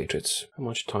doing the Patriots. How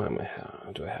much time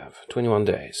do I have? 21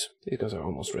 days. These guys are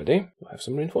almost ready. We'll have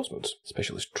some reinforcements.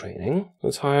 Specialist training.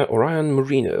 Let's hire Orion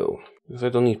Marino, because I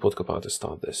don't need political power to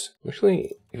start this. I'm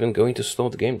actually even going to slow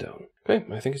the game down. Okay,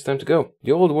 I think it's time to go.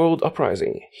 The Old World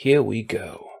Uprising. Here we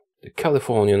go. The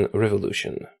Californian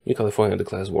Revolution. New California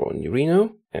declares war on New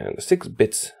Reno, and the 6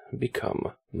 bits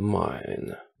become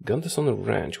mine. Guntas on the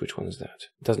Ranch, which one is that?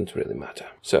 Doesn't really matter.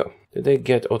 So, did they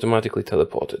get automatically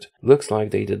teleported? Looks like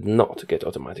they did not get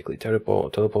automatically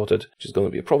teleported, which is going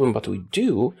to be a problem, but we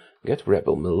do get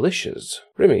rebel militias.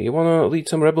 Remy, you want to lead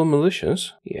some rebel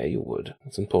militias? Yeah, you would.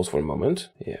 Let's pause for a moment.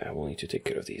 Yeah, we'll need to take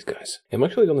care of these guys. I'm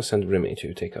actually going to send Remy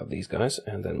to take out these guys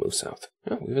and then move south.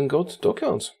 Yeah, we even got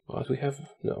dockyards, but we have...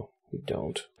 no. We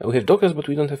don't. We have dockers, but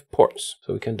we don't have ports,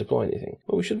 so we can't deploy anything.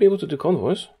 Well, we should be able to do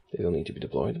convoys. They don't need to be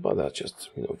deployed, but that's just,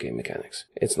 game mechanics.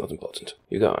 It's not important.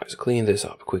 You guys, clean this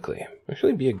up quickly.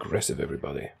 Actually, be aggressive,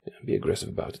 everybody. Yeah, be aggressive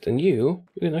about it. And you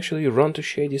can actually run to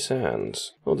Shady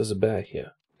Sands. Oh, there's a bear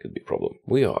here. Could be a problem.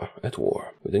 We are at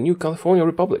war with the new California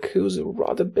Republic, who's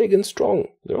rather big and strong.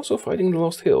 They're also fighting the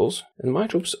Lost Hills, and my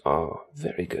troops are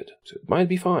very good, so it might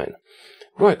be fine.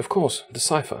 Right, of course, the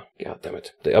cipher. God damn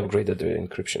it. They upgraded their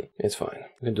encryption. It's fine.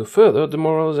 We can do further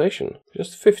demoralization.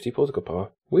 Just 50 political power.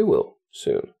 We will.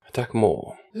 Soon. Attack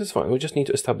more. This is fine. We just need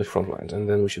to establish front lines, and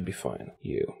then we should be fine.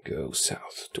 You go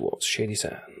south towards Shady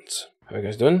Sands. How are you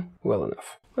guys doing? Well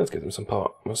enough. Let's get them some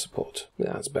power armor support.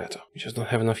 That's better. We just don't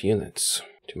have enough units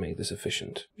to make this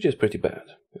efficient, which is pretty bad.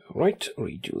 Right,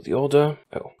 redo the order.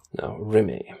 Oh, now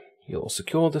Remy. You'll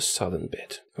secure the southern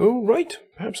bit. Oh, right.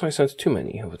 Perhaps I sent too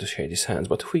many over to Shady Sands,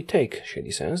 but if we take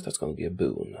Shady Sands, that's going to be a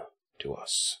boon to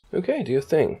us. Okay, do your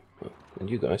thing. Well, and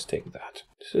you guys take that.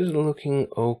 This is looking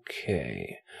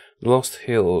okay. The Lost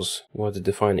Hills were the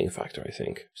defining factor, I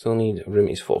think. Still need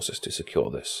Remy's forces to secure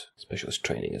this. Specialist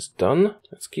training is done.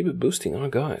 Let's keep it boosting our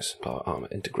guys. Power armor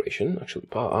integration. Actually,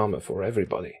 power armor for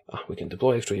everybody. We can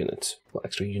deploy extra units. Well,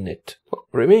 extra unit. Well,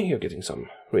 Remy, you're getting some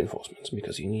reinforcements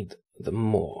because you need them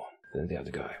more than the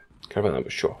other guy. Caravan number,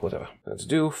 sure, whatever. Let's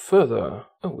do further.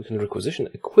 Oh, we can requisition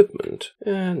equipment.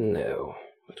 No.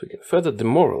 But we can further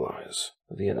demoralize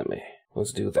the enemy.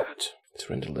 Let's do that.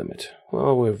 Surrender limit.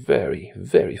 Well, we're very,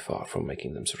 very far from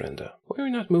making them surrender. Why are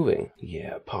we not moving?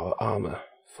 Yeah, power armor.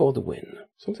 For the win.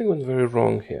 Something went very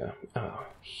wrong here.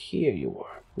 Here you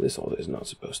are. This order is not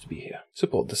supposed to be here.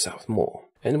 Support the south more.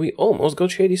 And we almost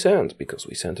got Shady Sands, because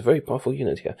we sent a very powerful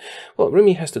unit here. Well,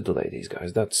 Remy has to delay these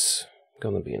guys. That's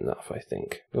gonna be enough, I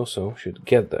think. We also should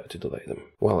get there to delay them,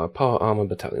 while our power armor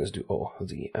battalions do all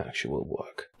the actual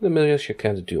work. The militia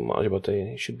can't do much, but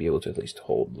they should be able to at least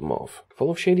hold them off. Full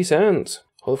of Shady Sands!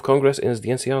 Hall of Congress is the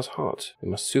NCR's heart. We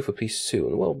must sue for peace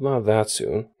soon. Well, not that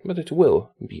soon, but it will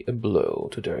be a blow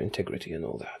to their integrity and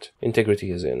all that.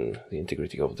 Integrity is in the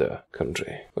integrity of their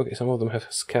country. Okay, some of them have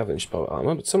scavenged power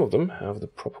armor, but some of them have the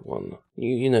proper one.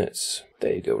 New units.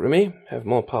 There you go, Remy. Have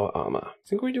more power armor. I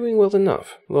think we're doing well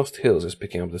enough. Lost Hills is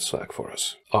picking up the slack for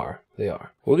us. They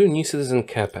are. We'll do a new citizen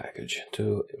care package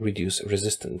to reduce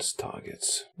resistance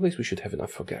targets. At least we should have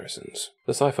enough for garrisons.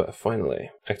 The cipher, finally.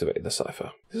 Activate the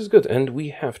cipher. This is good, and we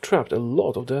have trapped a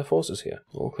lot of their forces here.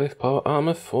 Enclave power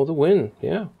armor for the win.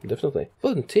 Yeah, definitely.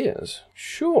 Volunteers?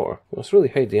 Sure. You must really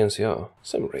hate the NCR.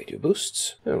 Some radio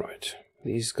boosts. Alright.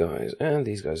 These guys and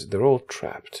these guys, they're all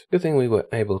trapped. Good thing we were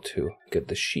able to get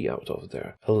the Shi out of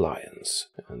their alliance.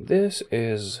 And this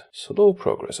is slow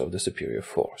progress of the superior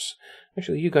force.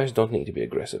 Actually, you guys don't need to be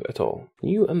aggressive at all.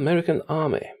 New American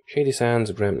Army. Shady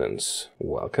Sands remnants.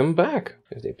 Welcome back.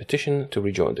 If they petition to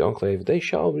rejoin the Enclave, they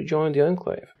shall rejoin the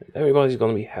Enclave. And everybody's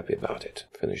gonna be happy about it.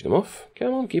 Finish them off.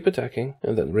 Come on, keep attacking.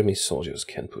 And then Remy's soldiers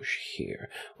can push here.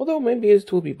 Although maybe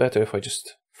it will be better if I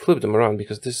just flip them around,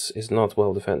 because this is not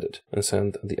well defended, and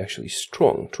send the actually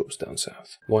strong troops down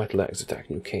south. White Legs attack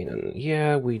New Canaan.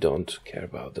 Yeah, we don't care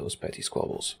about those petty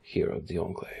squabbles here at the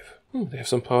Enclave. They have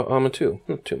some power armor too.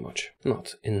 Not too much.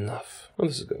 Not enough. Oh,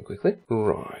 this is going quickly.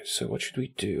 Right, so what should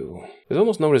we do? There's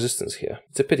almost no resistance here.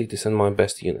 It's a pity to send my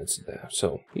best units there,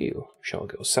 so you shall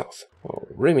go south. While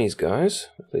Remy's guys,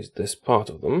 at least this part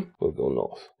of them, will go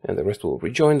north, and the rest will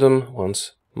rejoin them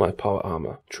once my power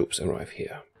armor troops arrive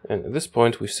here. And at this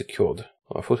point, we've secured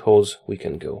our footholds. We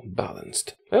can go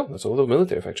balanced. Well, that's all the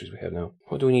military factories we have now.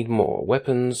 What do we need more?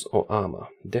 Weapons or armor?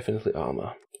 Definitely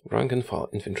armor. Rank and file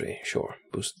infantry, sure.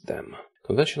 Boost them.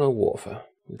 Conventional warfare.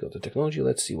 We got the technology,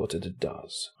 let's see what it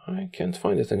does. I can't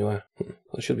find it anywhere. Well,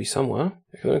 it should be somewhere.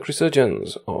 Economic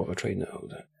resurgence of a trade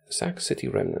node. Sac City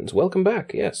remnants. Welcome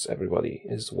back. Yes, everybody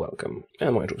is welcome.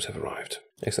 And my troops have arrived.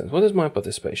 Excellent. What is my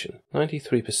participation?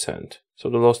 93%. So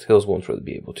the Lost Hills won't really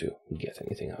be able to get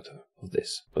anything out of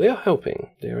this. But they are helping.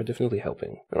 They are definitely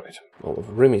helping. Alright. All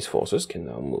of Remy's forces can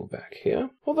now move back here.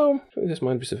 Although, I think this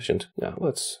might be sufficient. Now,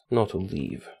 let's not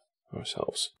leave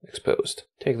ourselves exposed.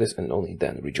 Take this and only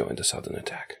then rejoin the southern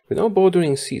attack. We're now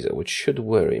bordering Caesar, which should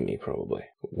worry me probably.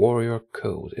 Warrior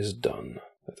code is done.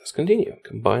 Let us continue.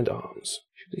 Combined arms.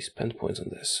 Should we spend points on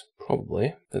this?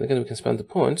 Probably. Then again, we can spend the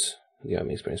points, the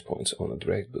army experience points, on a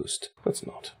direct boost. Let's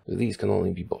not. These can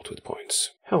only be bought with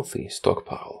points. Healthy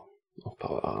stockpile of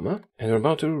power armor. And we're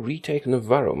about to retake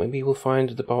Navarro. Maybe we'll find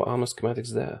the power armor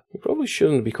schematics there. We probably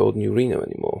shouldn't be called New Reno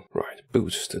anymore. Right,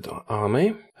 boosted our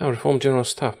army. Our reformed general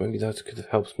staff, maybe that could have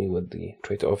helped me with the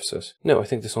traitor officers. No, I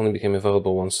think this only became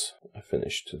available once I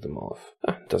finished them off.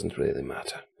 doesn't really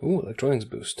matter. Ooh, electronics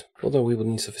boost. Although we would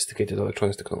need sophisticated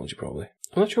electronics technology, probably.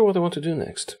 I'm not sure what I want to do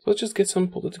next. Let's just get some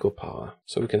political power,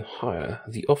 so we can hire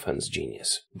the offense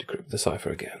genius. Decrypt the cipher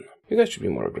again. You guys should be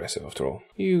more aggressive, after all.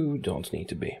 You don't need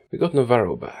to be. We got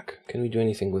Navarro back. Can we do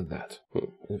anything with that?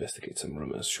 Investigate some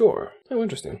rumors. Sure. Oh,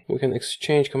 interesting. We can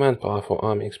exchange command power for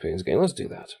army experience gain. Let's do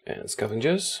that. And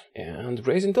scavengers. And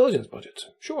raise intelligence budget.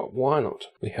 Sure, why not?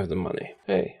 We have the money.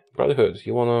 Hey, Brotherhood,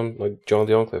 you wanna, like, join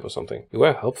the Enclave or something? You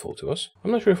were helpful to us.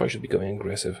 I'm not sure if I should be going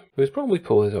aggressive. We'd probably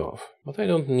pull it off. But I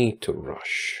don't need to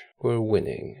rush. We're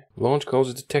winning. Launch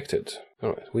codes detected.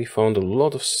 Alright, we found a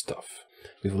lot of stuff.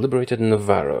 We've liberated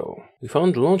Navarro. We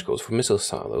found launch codes for missile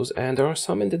silos, and there are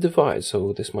some in the Divide,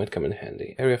 so this might come in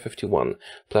handy. Area 51.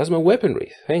 Plasma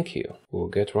weaponry, thank you. We'll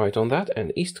get right on that.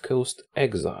 And East Coast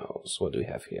exiles. What do we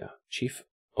have here? Chief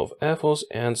of Air Force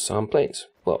and some planes.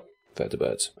 Well,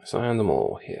 vertibirds. Assign them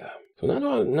all here. So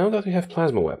now that we have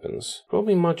plasma weapons,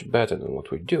 probably much better than what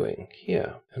we're doing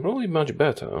here. And probably much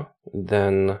better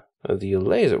than the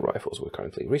laser rifles we're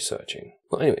currently researching.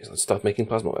 Well, anyways, let's start making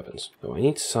plasma weapons. So I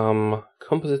need some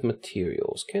composite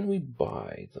materials. Can we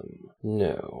buy them?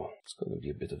 No. It's going to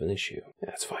be a bit of an issue.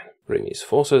 That's fine. Remy's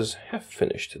forces have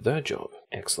finished their job.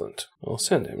 Excellent. I'll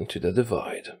send him to the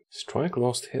Divide. Strike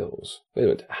Lost Hills. Wait a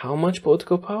minute. How much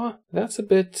political power? That's a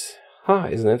bit high,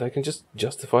 isn't it? I can just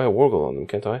justify a war goal on them,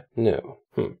 can't I? No.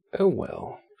 Oh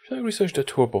well. Should I research the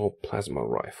turbo plasma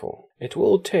rifle? It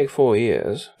will take 4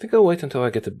 years. I think I'll wait until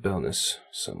I get a bonus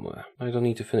somewhere. I don't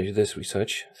need to finish this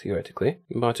research, theoretically,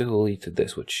 but it will lead to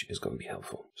this, which is going to be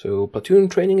helpful. So, platoon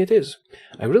training it is.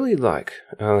 I really like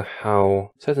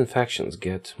how certain factions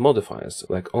get modifiers,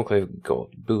 like Enclave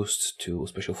got boosts to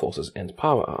special forces and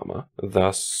power armor.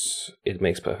 Thus, it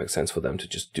makes perfect sense for them to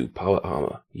just do power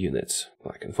armor units,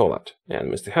 like in Fallout.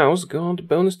 And Mr. House got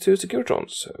bonus to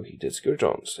Securitrons, so he did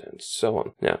Securitrons, and so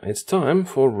on. Now, it's time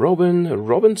for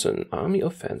Robinson, Army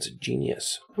Offense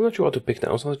Genius. I'm not sure what to pick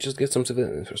now, so let's just get some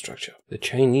civilian infrastructure. The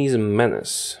Chinese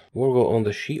Menace. Wargo on the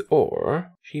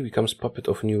Taureor. She becomes puppet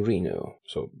of New Reno,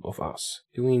 so of us.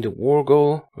 Do we need the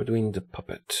Wargo or do we need the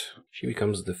puppet? She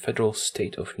becomes the federal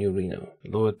state of New Reno.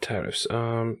 Lowered tariffs.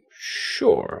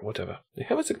 Sure, whatever. They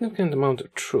have a significant amount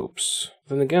of troops.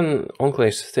 Then again,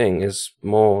 Enclave's thing is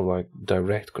more like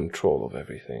direct control of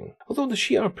everything. Although the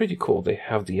Xi are pretty cool, they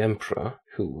have the Emperor,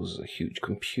 who's a huge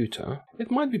computer. It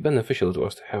might be beneficial to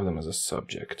us to have them as a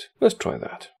subject. Let's try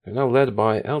that. They're now led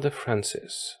by Elder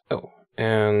Francis. Oh,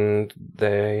 and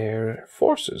their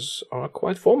forces are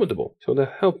quite formidable, so they'll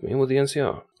help me with the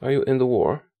NCR. Are you in the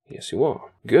war? Yes, you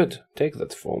are. Good. Take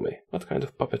that for me. What kind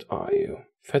of puppet are you?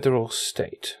 Federal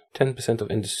state. 10% of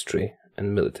industry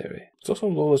and military. It's also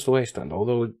lawless wasteland,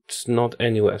 although it's not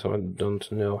anywhere, so I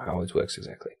don't know how it works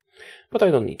exactly. But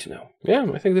I don't need to know. Yeah,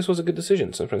 I think this was a good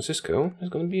decision. San Francisco is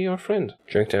going to be our friend.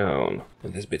 Junktown.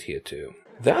 And this bit here too.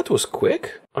 That was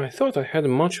quick. I thought I had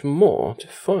much more to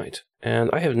fight. And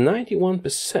I have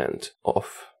 91%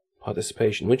 of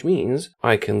participation, which means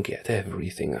I can get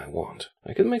everything I want.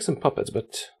 I can make some puppets,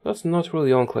 but that's not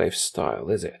really Enclave style,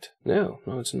 is it? No,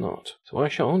 it's not. So I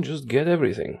shall just get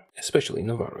everything, especially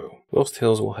Navarro. Lost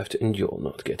Hills will have to endure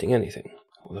not getting anything.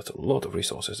 Well, that's a lot of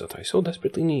resources that I so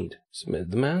desperately need. Submit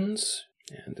demands,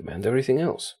 and demand everything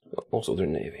else. Also their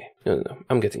navy. No,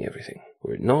 I'm getting everything.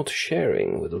 We're not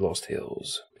sharing with the Lost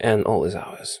Hills. And all is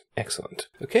ours. Excellent.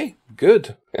 Okay,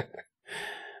 good.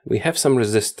 We have some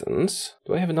resistance.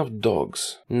 Do I have enough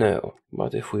dogs? No.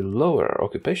 But if we lower our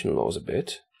occupation laws a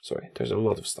bit... Sorry, there's a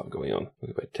lot of stuff going on.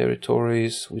 By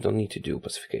territories, we don't need to do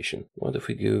pacification. What if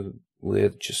we go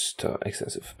with just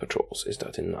extensive patrols? Is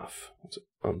that enough? Let's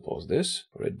unpause this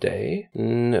for a day.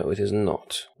 No, it is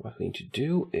not. What we need to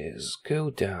do is go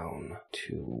down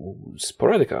to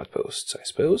sporadic outposts, I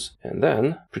suppose, and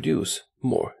then produce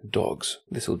more dogs.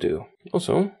 This will do.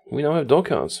 Also, we now have dog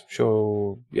cards.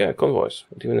 So, yeah, convoys.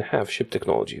 We don't even have ship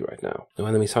technology right now. No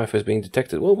enemy cipher is being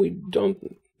detected. Well, we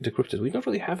don't... Decrypted. We don't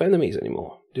really have enemies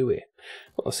anymore, do we?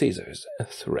 Well, Caesar is a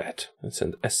threat. Let's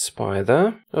send a spy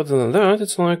there. Other than that,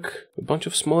 it's like a bunch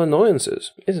of small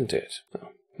annoyances, isn't it? Oh,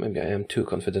 maybe I am too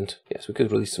confident. Yes, we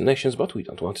could release some nations, but we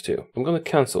don't want to. I'm going to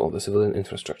cancel the civilian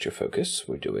infrastructure focus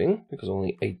we're doing, because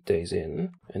only 8 days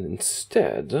in. And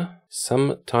instead,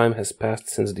 some time has passed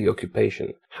since the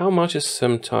occupation. How much is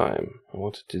some time? I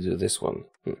wanted to do this one.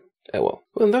 Oh well.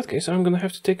 Well, in that case, I'm gonna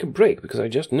have to take a break, because I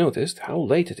just noticed how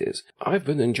late it is. I've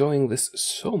been enjoying this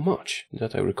so much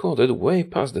that I recorded way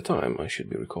past the time I should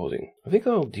be recording. I think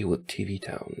I'll deal with TV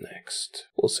Town next.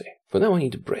 We'll see. For now, I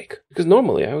need a break. Because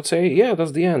normally I would say, yeah,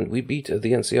 that's the end. We beat the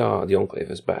NCR, the Enclave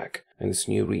is back, and it's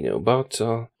new Reno, but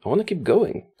I want to keep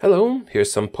going. Hello, here's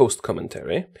some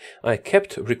post-commentary. I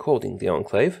kept recording the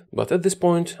Enclave, but at this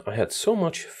point I had so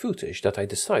much footage that I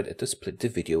decided to split the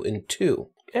video in two.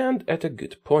 And at a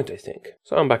good point, I think.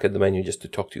 So I'm back at the menu just to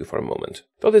talk to you for a moment.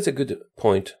 Thought it's a good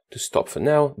point to stop for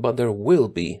now, but there will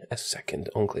be a second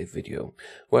Enclave video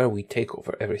where we take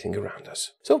over everything around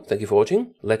us. So thank you for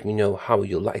watching. Let me know how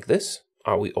you like this.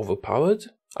 Are we overpowered?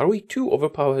 Are we too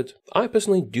overpowered? I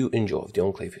personally do enjoy the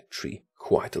Enclave tree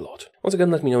quite a lot. Once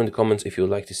again, let me know in the comments if you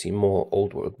would like to see more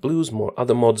Old World Blues, more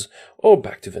other mods, or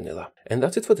back to vanilla. And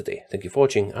that's it for today. Thank you for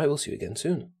watching. I will see you again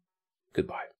soon.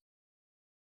 Goodbye.